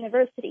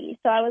university.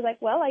 So I was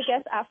like, well, I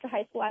guess after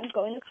high school, I'm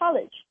going to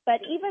college.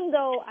 But even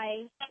though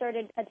I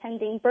started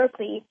attending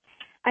Berkeley,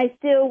 I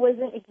still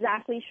wasn't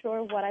exactly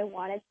sure what I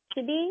wanted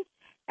to be.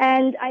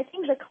 And I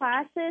think the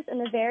classes and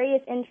the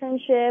various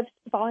internships,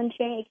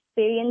 volunteering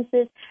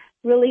experiences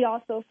really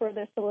also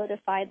further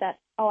solidified that,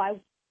 I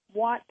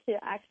want to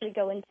actually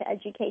go into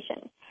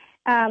education.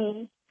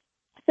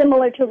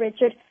 Similar to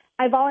Richard,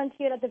 I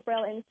volunteered at the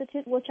Braille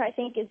Institute, which I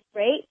think is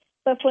great.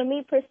 But for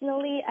me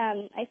personally,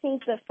 I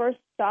think the first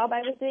job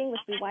I was doing was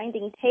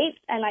rewinding tapes,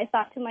 and I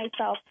thought to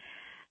myself,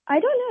 I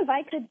don't know if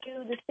I could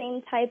do the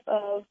same type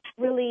of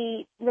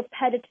really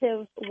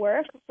repetitive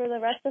work for the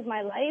rest of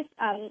my life,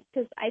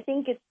 because I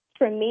think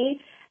for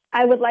me,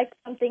 I would like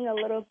something a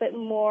little bit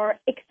more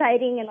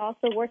exciting and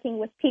also working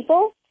with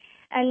people.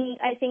 And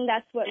I think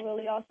that's what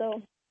really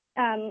also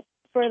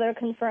further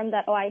confirmed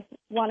that, I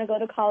want to go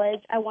to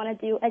college, I want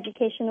to do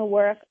educational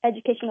work,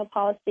 educational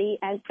policy,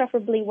 and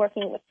preferably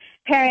working with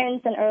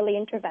parents and early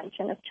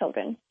intervention of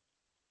children.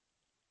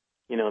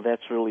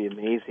 That's really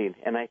amazing.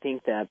 And I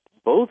think that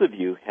both of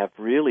you have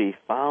really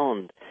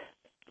found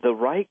the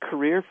right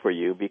career for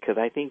you, because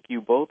I think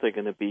you both are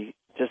going to be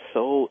just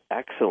so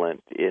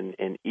excellent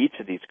in each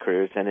of these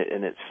careers. And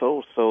it's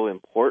so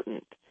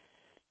important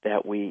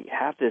that we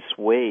have this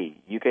way.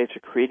 You guys are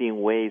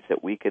creating ways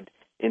that we could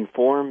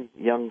inform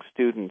young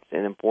students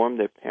and inform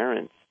their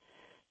parents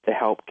to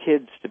help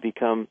kids to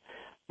become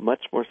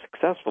much more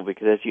successful,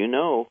 because as you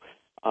know,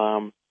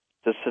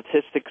 the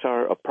statistics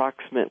are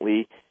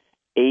approximately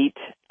 8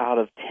 out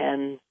of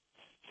 10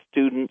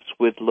 students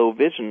with low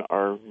vision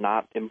are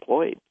not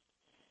employed.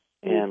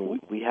 And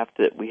we have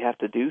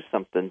to do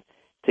something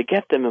to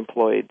get them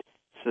employed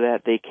so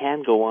that they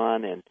can go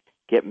on and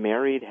get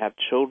married, have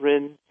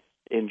children,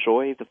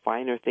 enjoy the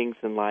finer things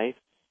in life,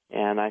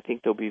 and I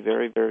think they'll be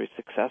very, very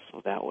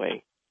successful that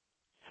way.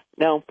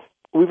 Now,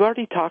 we've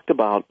already talked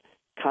about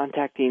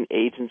contacting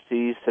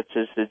agencies such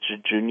as the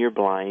Junior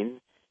Blind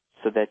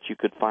so that you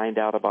could find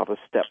out about a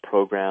STEP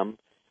program,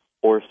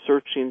 or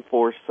searching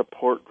for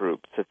support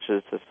groups such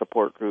as the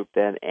support group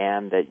that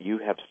you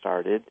have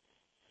started.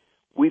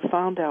 We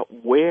found out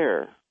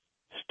where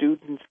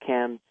students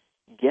can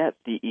get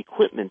the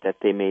equipment that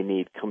they may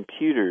need,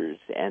 computers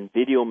and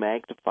video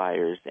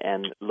magnifiers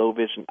and low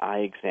vision eye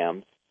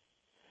exams.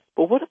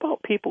 But what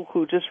about people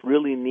who just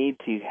really need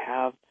to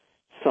have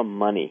some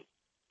money?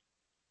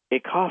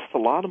 It costs a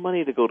lot of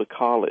money to go to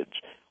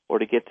college or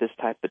to get this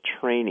type of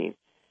training.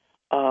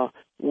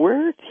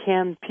 Where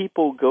can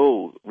people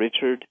go,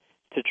 Richard,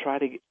 to try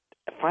to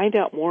find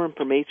out more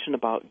information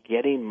about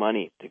getting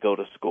money to go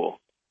to school?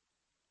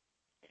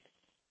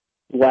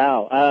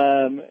 Wow.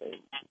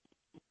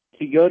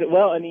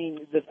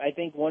 I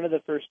think one of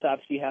the first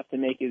stops you have to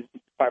make is the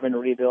Department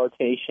of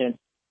Rehabilitation.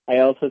 I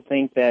also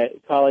think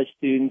that college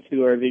students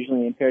who are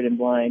visually impaired and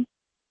blind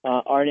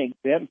aren't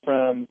exempt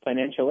from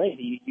financial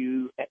aid.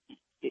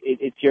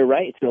 It's your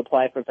right to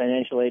apply for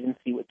financial aid and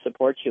see what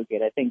support you'll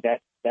get. I think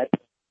that's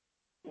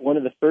one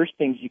of the first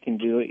things you can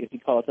do if you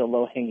call it the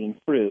low-hanging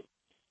fruit.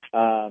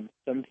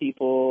 Some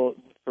people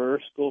defer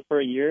school for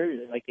a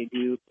year, like they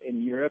do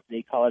in Europe.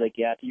 They call it a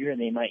gap year, and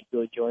they might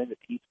go join the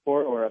Peace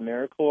Corps or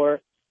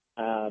AmeriCorps.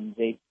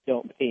 They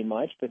don't pay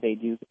much, but they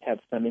do have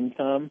some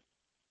income.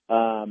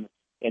 And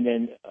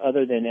then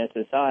other than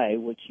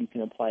SSI, which you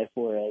can apply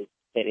for at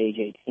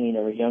age 18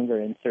 or younger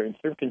in certain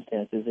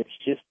circumstances, it's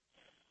just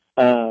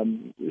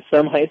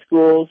some high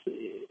schools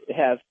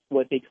have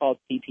what they call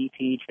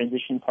TPP,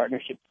 Transition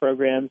Partnership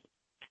Programs,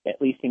 at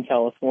least in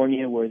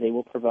California, where they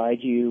will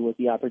provide you with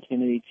the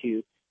opportunity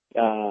to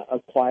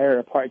acquire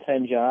a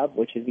part-time job,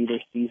 which is either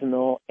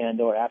seasonal and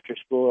or after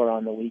school or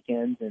on the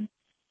weekends. And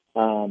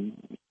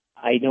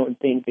I don't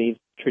think they've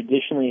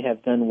traditionally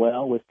have done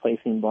well with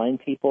placing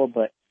blind people,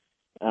 but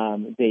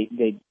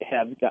they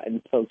have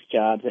gotten folks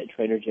jobs at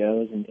Trader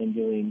Joe's and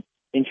doing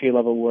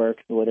entry-level work,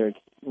 whether it's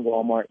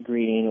Walmart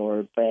greeting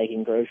or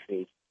bagging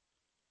groceries.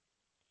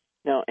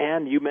 Now,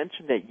 Ann, you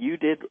mentioned that you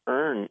did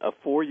earn a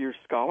 4-year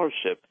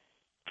scholarship.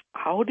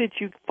 How did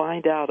you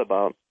find out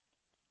about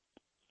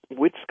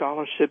which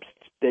scholarships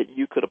that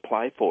you could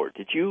apply for?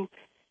 Did you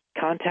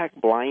contact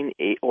blind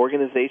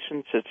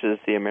organizations such as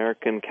the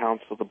American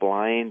Council of the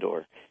Blind,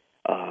 or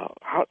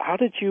how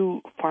did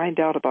you find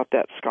out about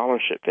that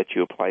scholarship that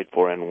you applied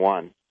for and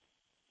won?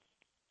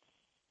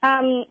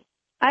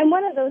 I'm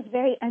one of those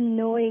very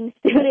annoying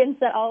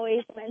students that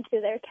always went to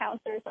their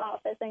counselor's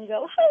office and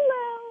go,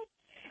 hello.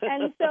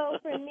 And so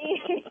for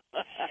me,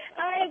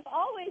 I've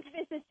always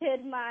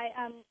visited my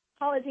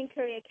college and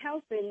career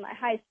counselor in my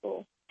high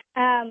school.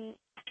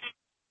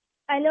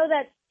 I know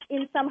that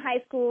in some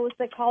high schools,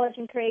 the college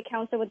and career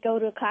counselor would go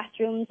to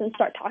classrooms and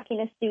start talking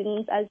to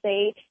students as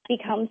they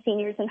become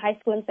seniors in high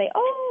school and say,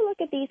 oh,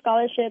 look at these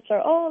scholarships,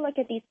 or oh, look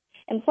at these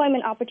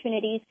employment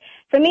opportunities.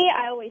 For me,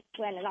 I always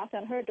went and knocked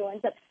on her door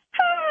and said,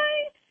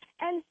 hi.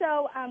 And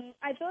so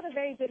I built a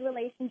very good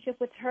relationship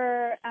with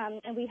her,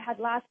 and we had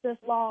lots of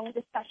long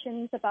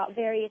discussions about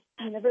various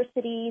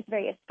universities,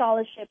 various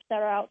scholarships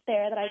that are out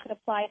there that I could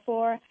apply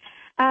for.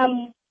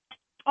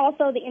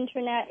 Also, the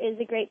Internet is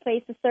a great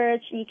place to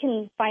search. You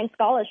can find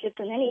scholarships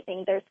in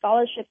anything. There's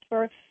scholarships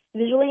for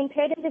visually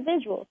impaired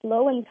individuals,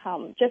 low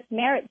income, just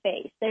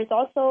merit-based. There's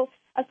also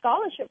a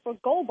scholarship for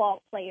goalball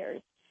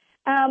players.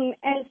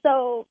 And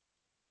so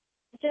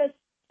just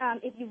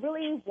if you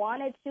really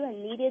wanted to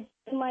and needed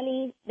the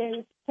money,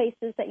 there's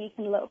places that you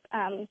can look.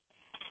 And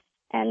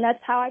that's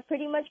how I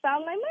pretty much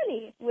found my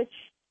money, which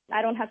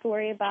I don't have to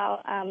worry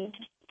about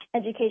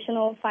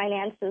educational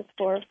finances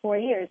for 4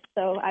 years.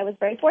 So I was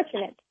very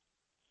fortunate.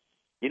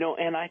 You know,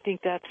 and I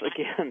think that's,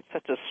 again,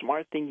 such a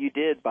smart thing you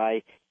did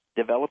by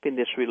developing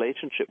this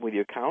relationship with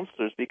your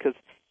counselors, because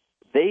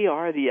they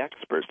are the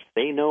experts.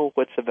 They know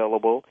what's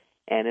available,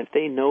 and if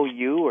they know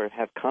you or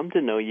have come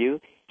to know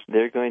you,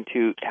 they're going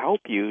to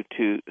help you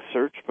to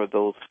search for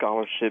those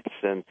scholarships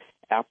and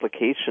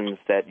applications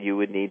that you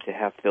would need to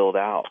have filled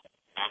out.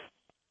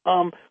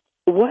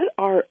 What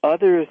are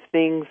other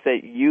things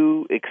that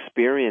you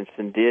experienced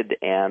and did,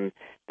 and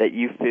that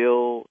you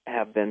feel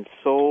have been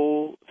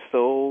so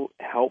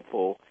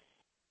helpful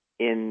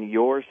in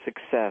your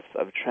success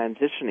of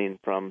transitioning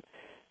from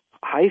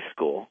high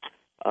school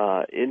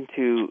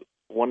into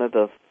one of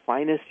the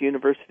finest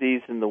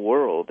universities in the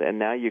world, and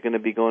now you're going to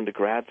be going to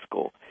grad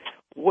school?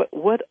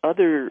 What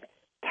other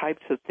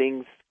types of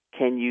things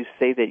can you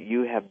say that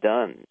you have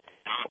done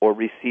or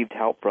received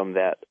help from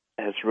that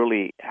has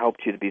really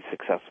helped you to be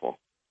successful?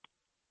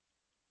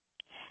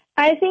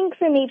 I think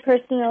for me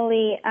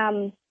personally,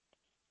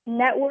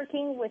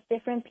 networking with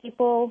different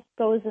people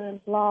goes a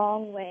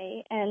long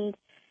way, and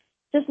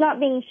just not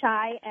being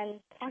shy and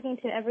talking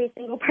to every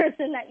single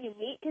person that you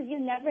meet, because you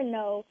never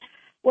know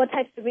what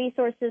types of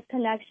resources,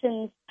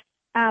 connections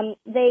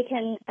they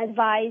can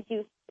advise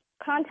you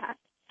contact.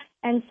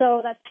 And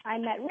so I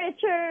met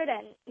Richard,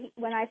 and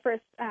when I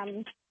first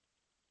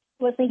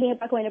was thinking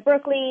about going to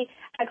Berkeley.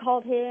 I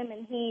called him,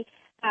 and he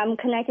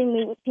connected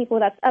me with people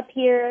that's up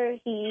here.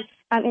 He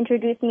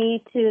introduced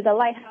me to the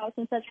lighthouse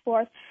and such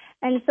forth.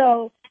 And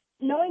so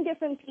knowing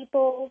different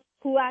people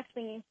who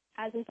actually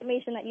has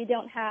information that you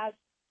don't have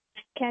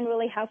can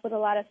really help with a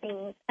lot of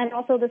things. And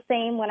also the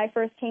same when I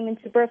first came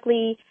into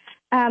Berkeley,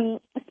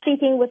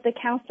 speaking with the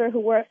counselor who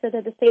works at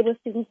the Disabled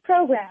Students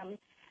Program,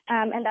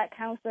 and that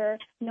counselor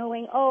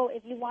knowing,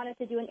 if you wanted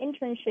to do an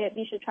internship,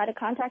 you should try to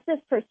contact this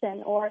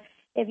person, or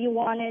if you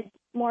wanted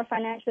more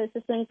financial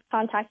assistance,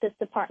 contact this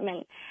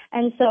department.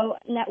 And so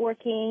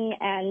networking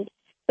and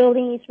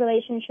building these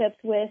relationships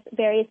with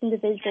various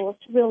individuals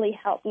really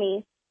helped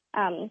me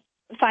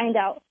find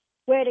out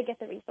where to get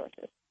the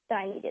resources that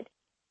I needed.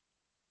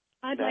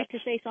 I'd like to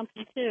say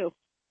something, too.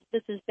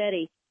 This is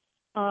Betty.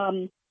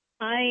 I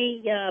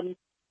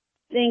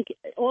think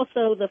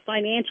also the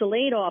financial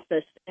aid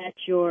office at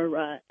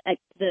at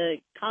the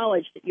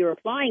college that you're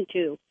applying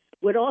to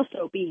would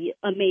also be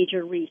a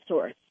major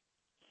resource.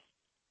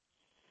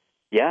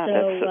 Yeah,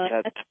 so,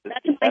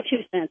 that's my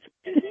 2 cents.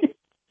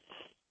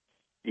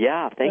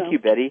 Yeah, thank you,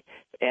 Betty.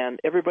 And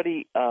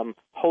everybody,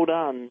 hold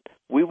on.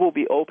 We will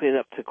be opening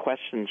up to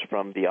questions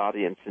from the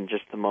audience in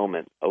just a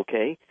moment,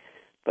 okay?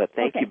 But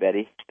thank you,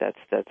 Betty. That's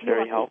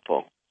very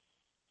helpful.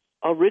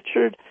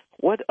 Richard,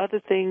 what other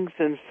things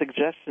and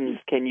suggestions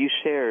can you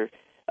share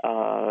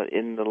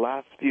in the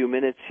last few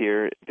minutes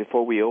here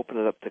before we open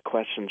it up to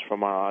questions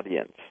from our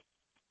audience?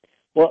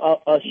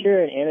 Well, I'll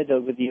share an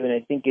anecdote with you, and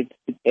I think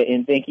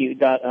and thank you,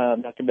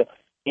 Dr. Bill.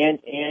 And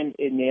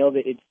it nailed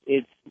it.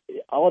 It's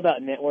all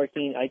about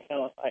networking.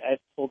 I've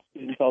told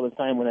students all the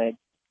time when I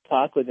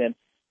talk with them,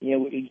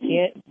 you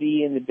can't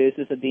be in the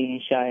business of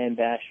being shy and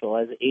bashful.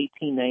 As an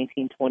 18,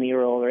 19,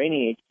 20-year-old or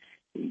any age,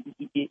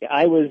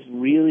 I was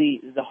really,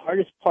 the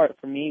hardest part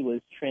for me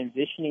was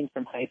transitioning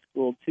from high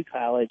school to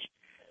college.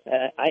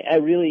 I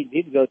really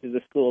did go through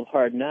the school of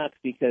hard knocks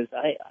because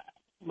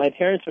my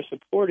parents were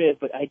supportive,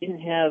 but I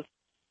didn't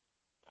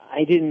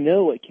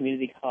know what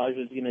community college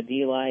was going to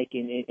be like,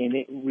 and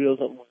it really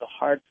was a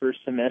hard first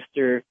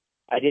semester.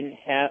 I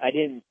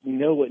didn't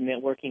know what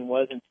networking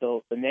was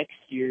until the next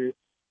year,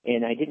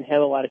 and I didn't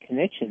have a lot of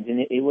connections, and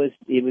it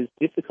was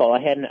difficult.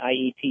 I had an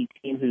IEP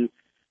team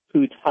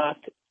who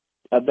talked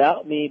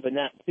about me, but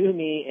not to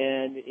me,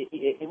 and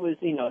it was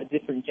a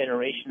different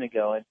generation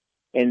ago,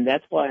 and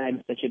that's why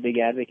I'm such a big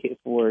advocate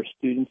for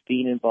students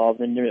being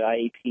involved in their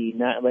IEP,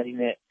 not letting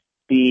it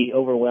be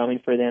overwhelming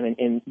for them,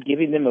 and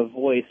giving them a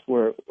voice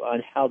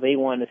on how they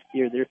want to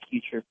steer their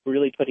future,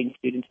 really putting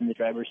students in the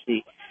driver's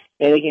seat.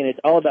 And again, it's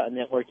all about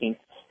networking.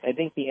 I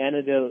think the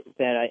anecdote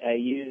that I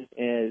use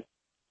is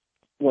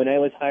when I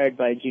was hired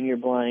by Junior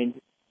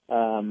Blind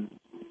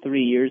 3.5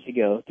 years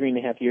ago,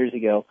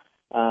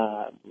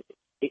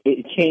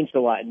 it changed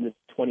a lot in the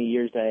 20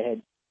 years that I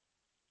had,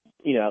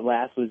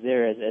 last was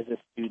there as a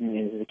student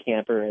and as a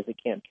camper, as a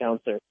camp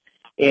counselor.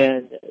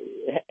 And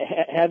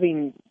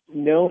having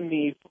known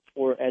me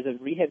as a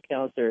rehab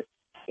counselor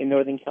in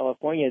Northern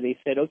California, they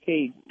said,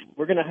 okay,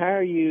 we're going to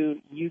hire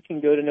you. You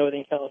can go to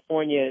Northern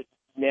California.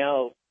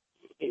 Now,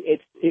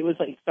 it was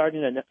like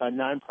starting a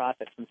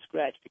nonprofit from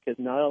scratch because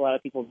not a lot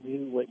of people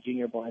knew what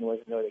Junior Blind was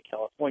in Northern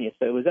California.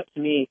 So it was up to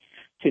me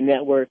to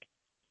network,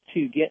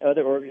 to get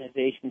other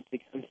organizations to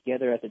come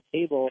together at the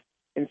table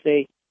and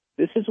say,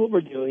 this is what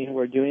we're doing.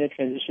 We're doing a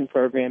transition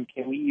program.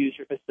 Can we use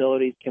your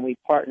facilities? Can we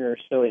partner?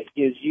 So it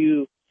gives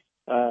you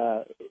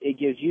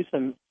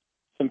some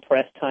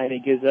press time.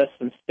 It gives us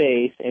some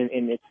space,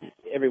 and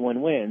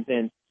everyone wins.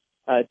 And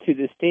to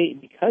this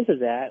date, because of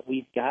that,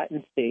 we've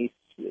gotten space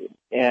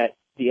at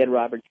the Ed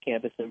Roberts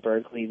campus in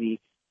Berkeley,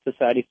 the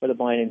Society for the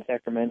Blind in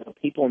Sacramento.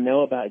 People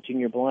know about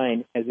Junior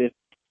Blind as if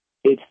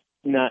it's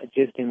not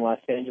just in Los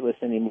Angeles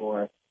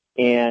anymore.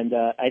 And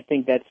I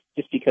think that's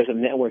just because of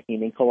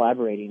networking and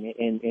collaborating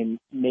and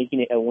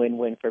making it a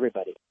win-win for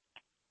everybody.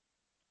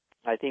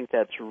 I think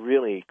that's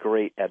really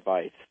great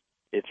advice.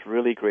 It's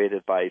really great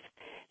advice.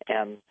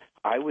 And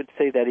I would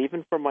say that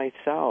even for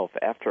myself,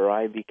 after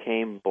I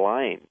became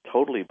blind,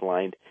 totally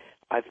blind,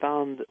 I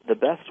found the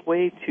best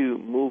way to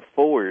move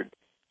forward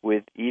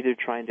with either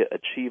trying to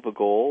achieve a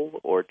goal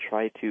or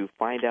try to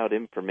find out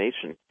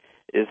information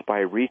is by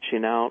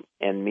reaching out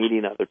and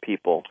meeting other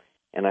people.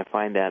 And I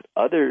find that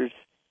others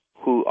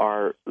who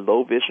are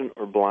low vision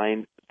or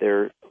blind,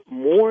 they're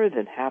more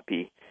than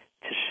happy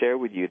to share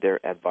with you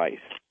their advice.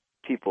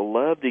 People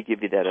love to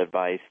give you that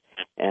advice,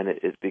 and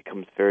it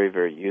becomes very,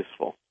 very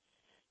useful.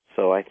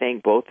 So I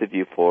thank both of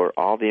you for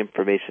all the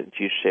information that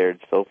you shared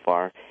so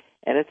far.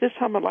 And at this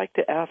time, I'd like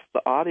to ask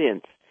the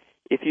audience,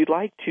 if you'd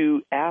like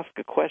to ask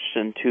a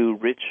question to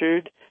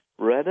Richard,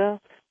 Retta,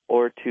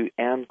 or to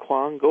Ann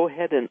Kwong, go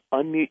ahead and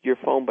unmute your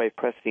phone by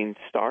pressing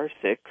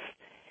 *6,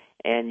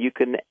 and you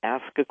can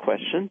ask a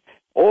question.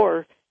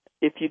 Or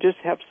if you just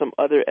have some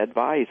other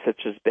advice,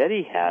 such as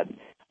Betty had,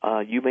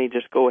 you may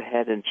just go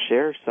ahead and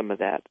share some of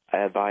that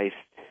advice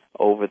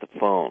over the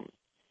phone.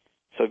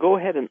 So go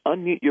ahead and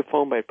unmute your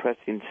phone by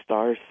pressing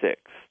 *6.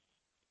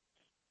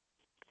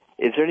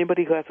 Is there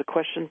anybody who has a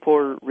question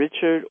for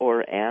Richard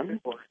or Ann?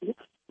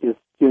 Is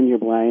Junior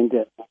Blind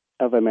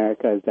of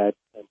America, is that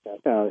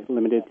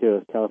limited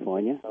to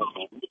California?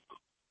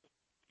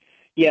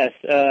 Yes,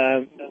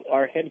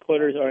 our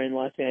headquarters are in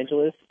Los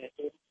Angeles,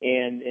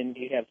 and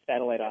we have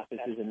satellite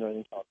offices in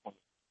Northern California.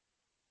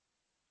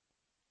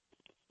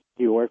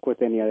 Do you work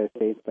with any other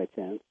states by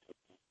chance?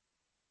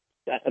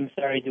 I'm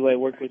sorry, do I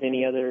work with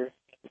any other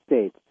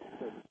states?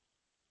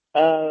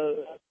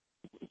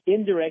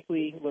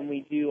 Indirectly, when we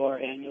do our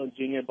annual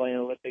Junior Blind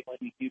Olympics,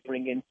 we do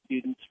bring in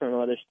students from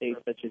other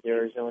states such as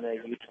Arizona,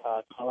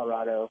 Utah,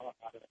 Colorado.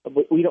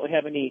 But we don't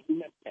have any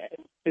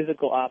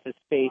physical office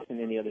space in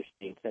any other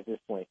states at this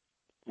point.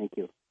 Thank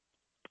you.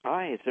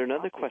 Hi, is there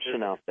another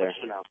question out there?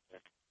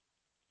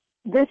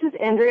 This is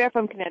Andrea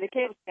from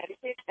Connecticut,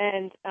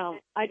 and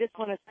I just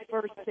want to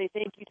first say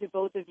thank you to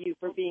both of you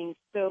for being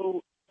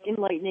so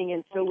enlightening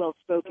and so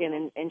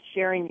well-spoken and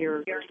sharing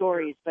your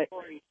stories. But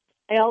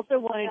I also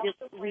want to just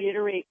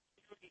reiterate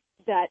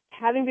that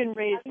having been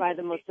raised by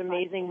the most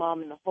amazing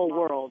mom in the whole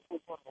world,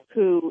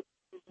 who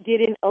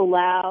didn't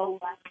allow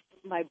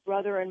my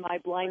brother and my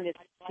blindness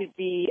to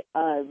be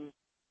a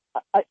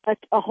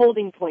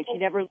holding point. She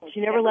never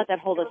let that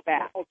hold us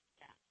back.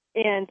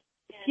 And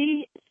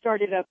she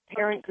started a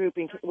parent group,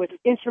 was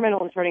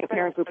instrumental in starting a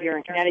parent group here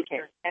in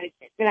Connecticut.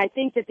 And I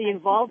think that the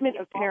involvement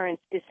of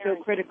parents is so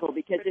critical,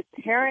 because if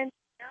parents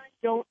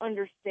don't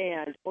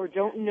understand or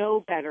don't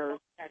know better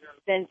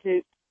than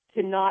to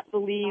not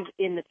believe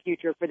in the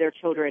future for their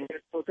children,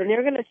 then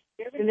they're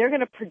going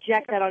to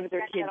project that onto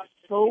their kids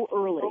so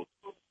early.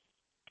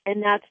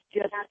 And that's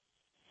just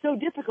so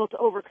difficult to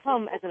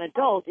overcome as an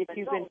adult if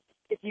you've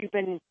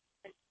been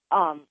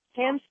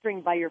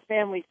hamstringed by your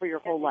family for your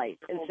whole life.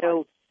 And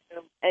so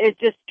it's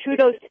just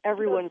kudos to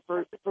everyone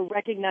for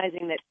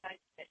recognizing that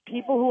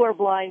people who are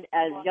blind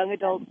as young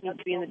adults need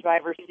to be in the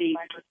driver's seat,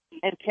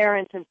 and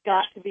parents have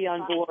got to be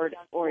on board,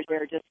 or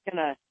they're just going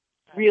to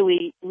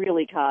really,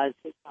 really cause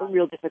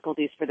real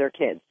difficulties for their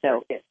kids.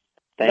 So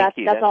that's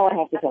all I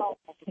have to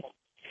say.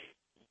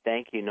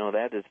 Thank you. No,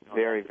 that is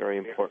very, very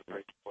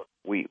important.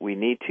 We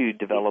need to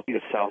develop the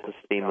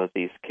self-esteem of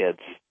these kids.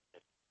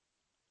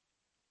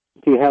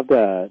 Do you have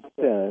the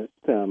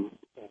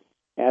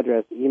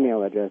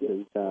email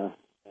addresses the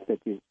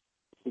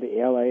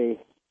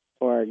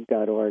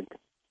LAorg.org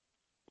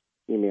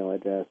email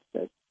address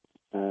that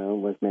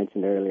was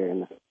mentioned earlier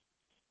in the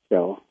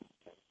show?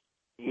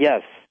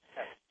 Yes.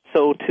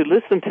 So to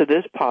listen to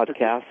this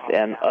podcast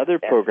and other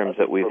programs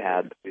that we've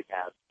had,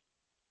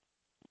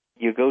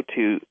 you go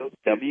to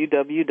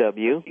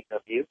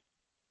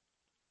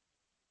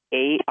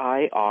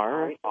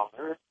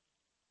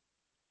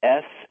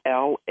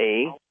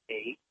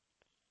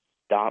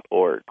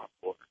www.airsla.org.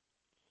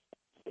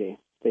 Okay,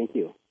 thank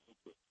you.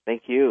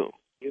 Thank you.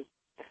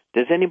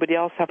 Does anybody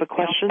else have a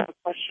question?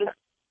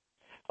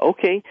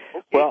 Okay.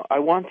 Well, I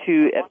want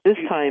to, at this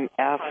time,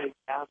 ask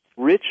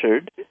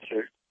Richard,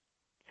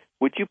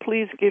 would you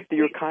please give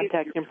your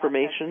contact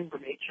information?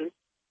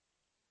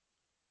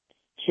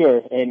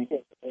 Sure, and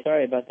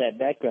sorry about that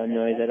background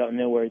noise. I don't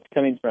know where it's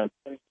coming from.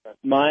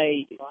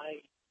 My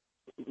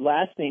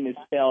last name is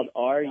spelled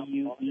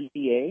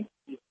Rueda.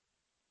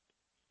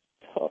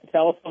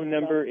 Telephone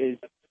number is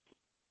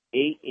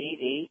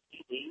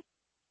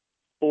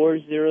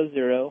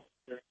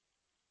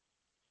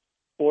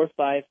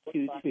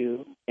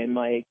 888-400-4522, and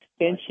my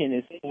extension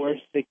is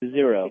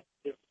 460.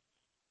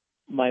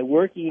 My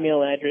work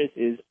email address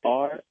is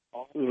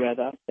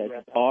Rueda,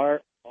 that's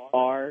RRUEDA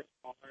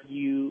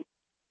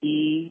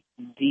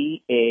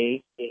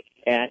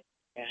at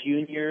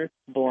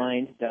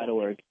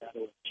juniorblind.org.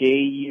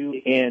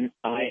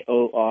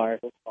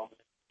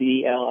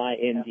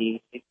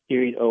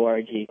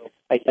 JUNIORBLIND.org.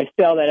 I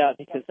spell that out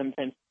because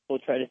sometimes people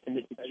try to send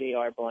it to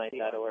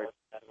jrblind.org.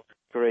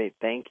 Great,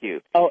 thank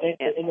you. Oh,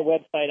 and the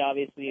website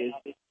obviously is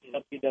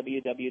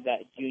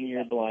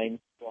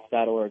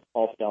www.juniorblind.org,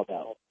 all spelled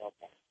out.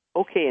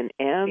 Okay, and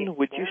Anne,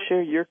 would you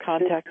share your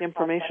contact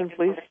information,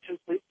 please?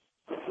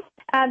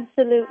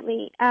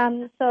 Absolutely.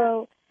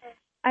 So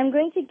I'm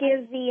going to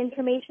give the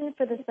information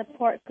for the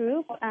support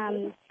group.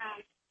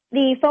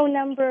 The phone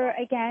number,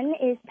 again,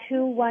 is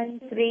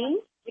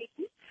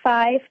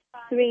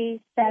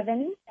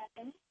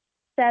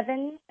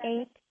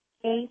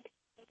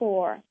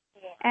 213-537-7884.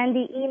 And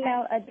the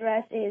email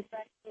address is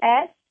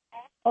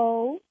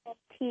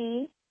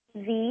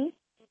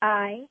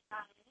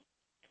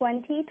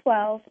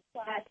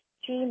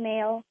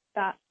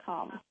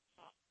sotvi2012@gmail.com.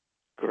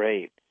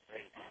 Great.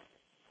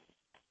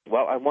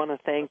 Well, I want to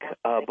thank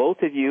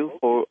both of you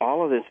for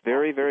all of this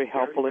very, very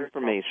helpful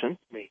information.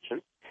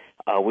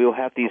 We'll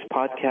have these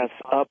podcasts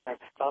up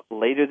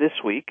later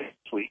this week.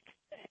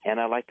 And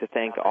I'd like to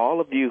thank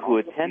all of you who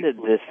attended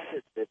this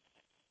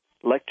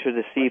lecture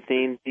this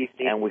evening,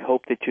 and we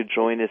hope that you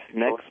join us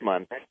next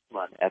month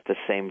at the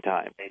same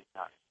time.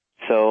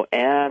 So,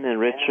 Anne and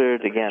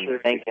Richard, again,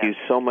 thank you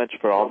so much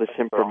for all this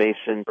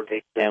information,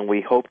 and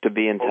we hope to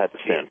be in touch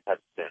soon.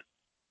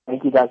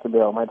 Thank you, Dr.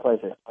 Bill. My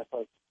pleasure.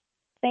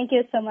 Thank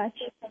you so much.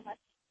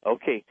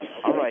 Okay.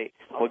 All right.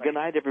 Well, good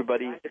night,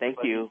 everybody.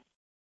 Thank you.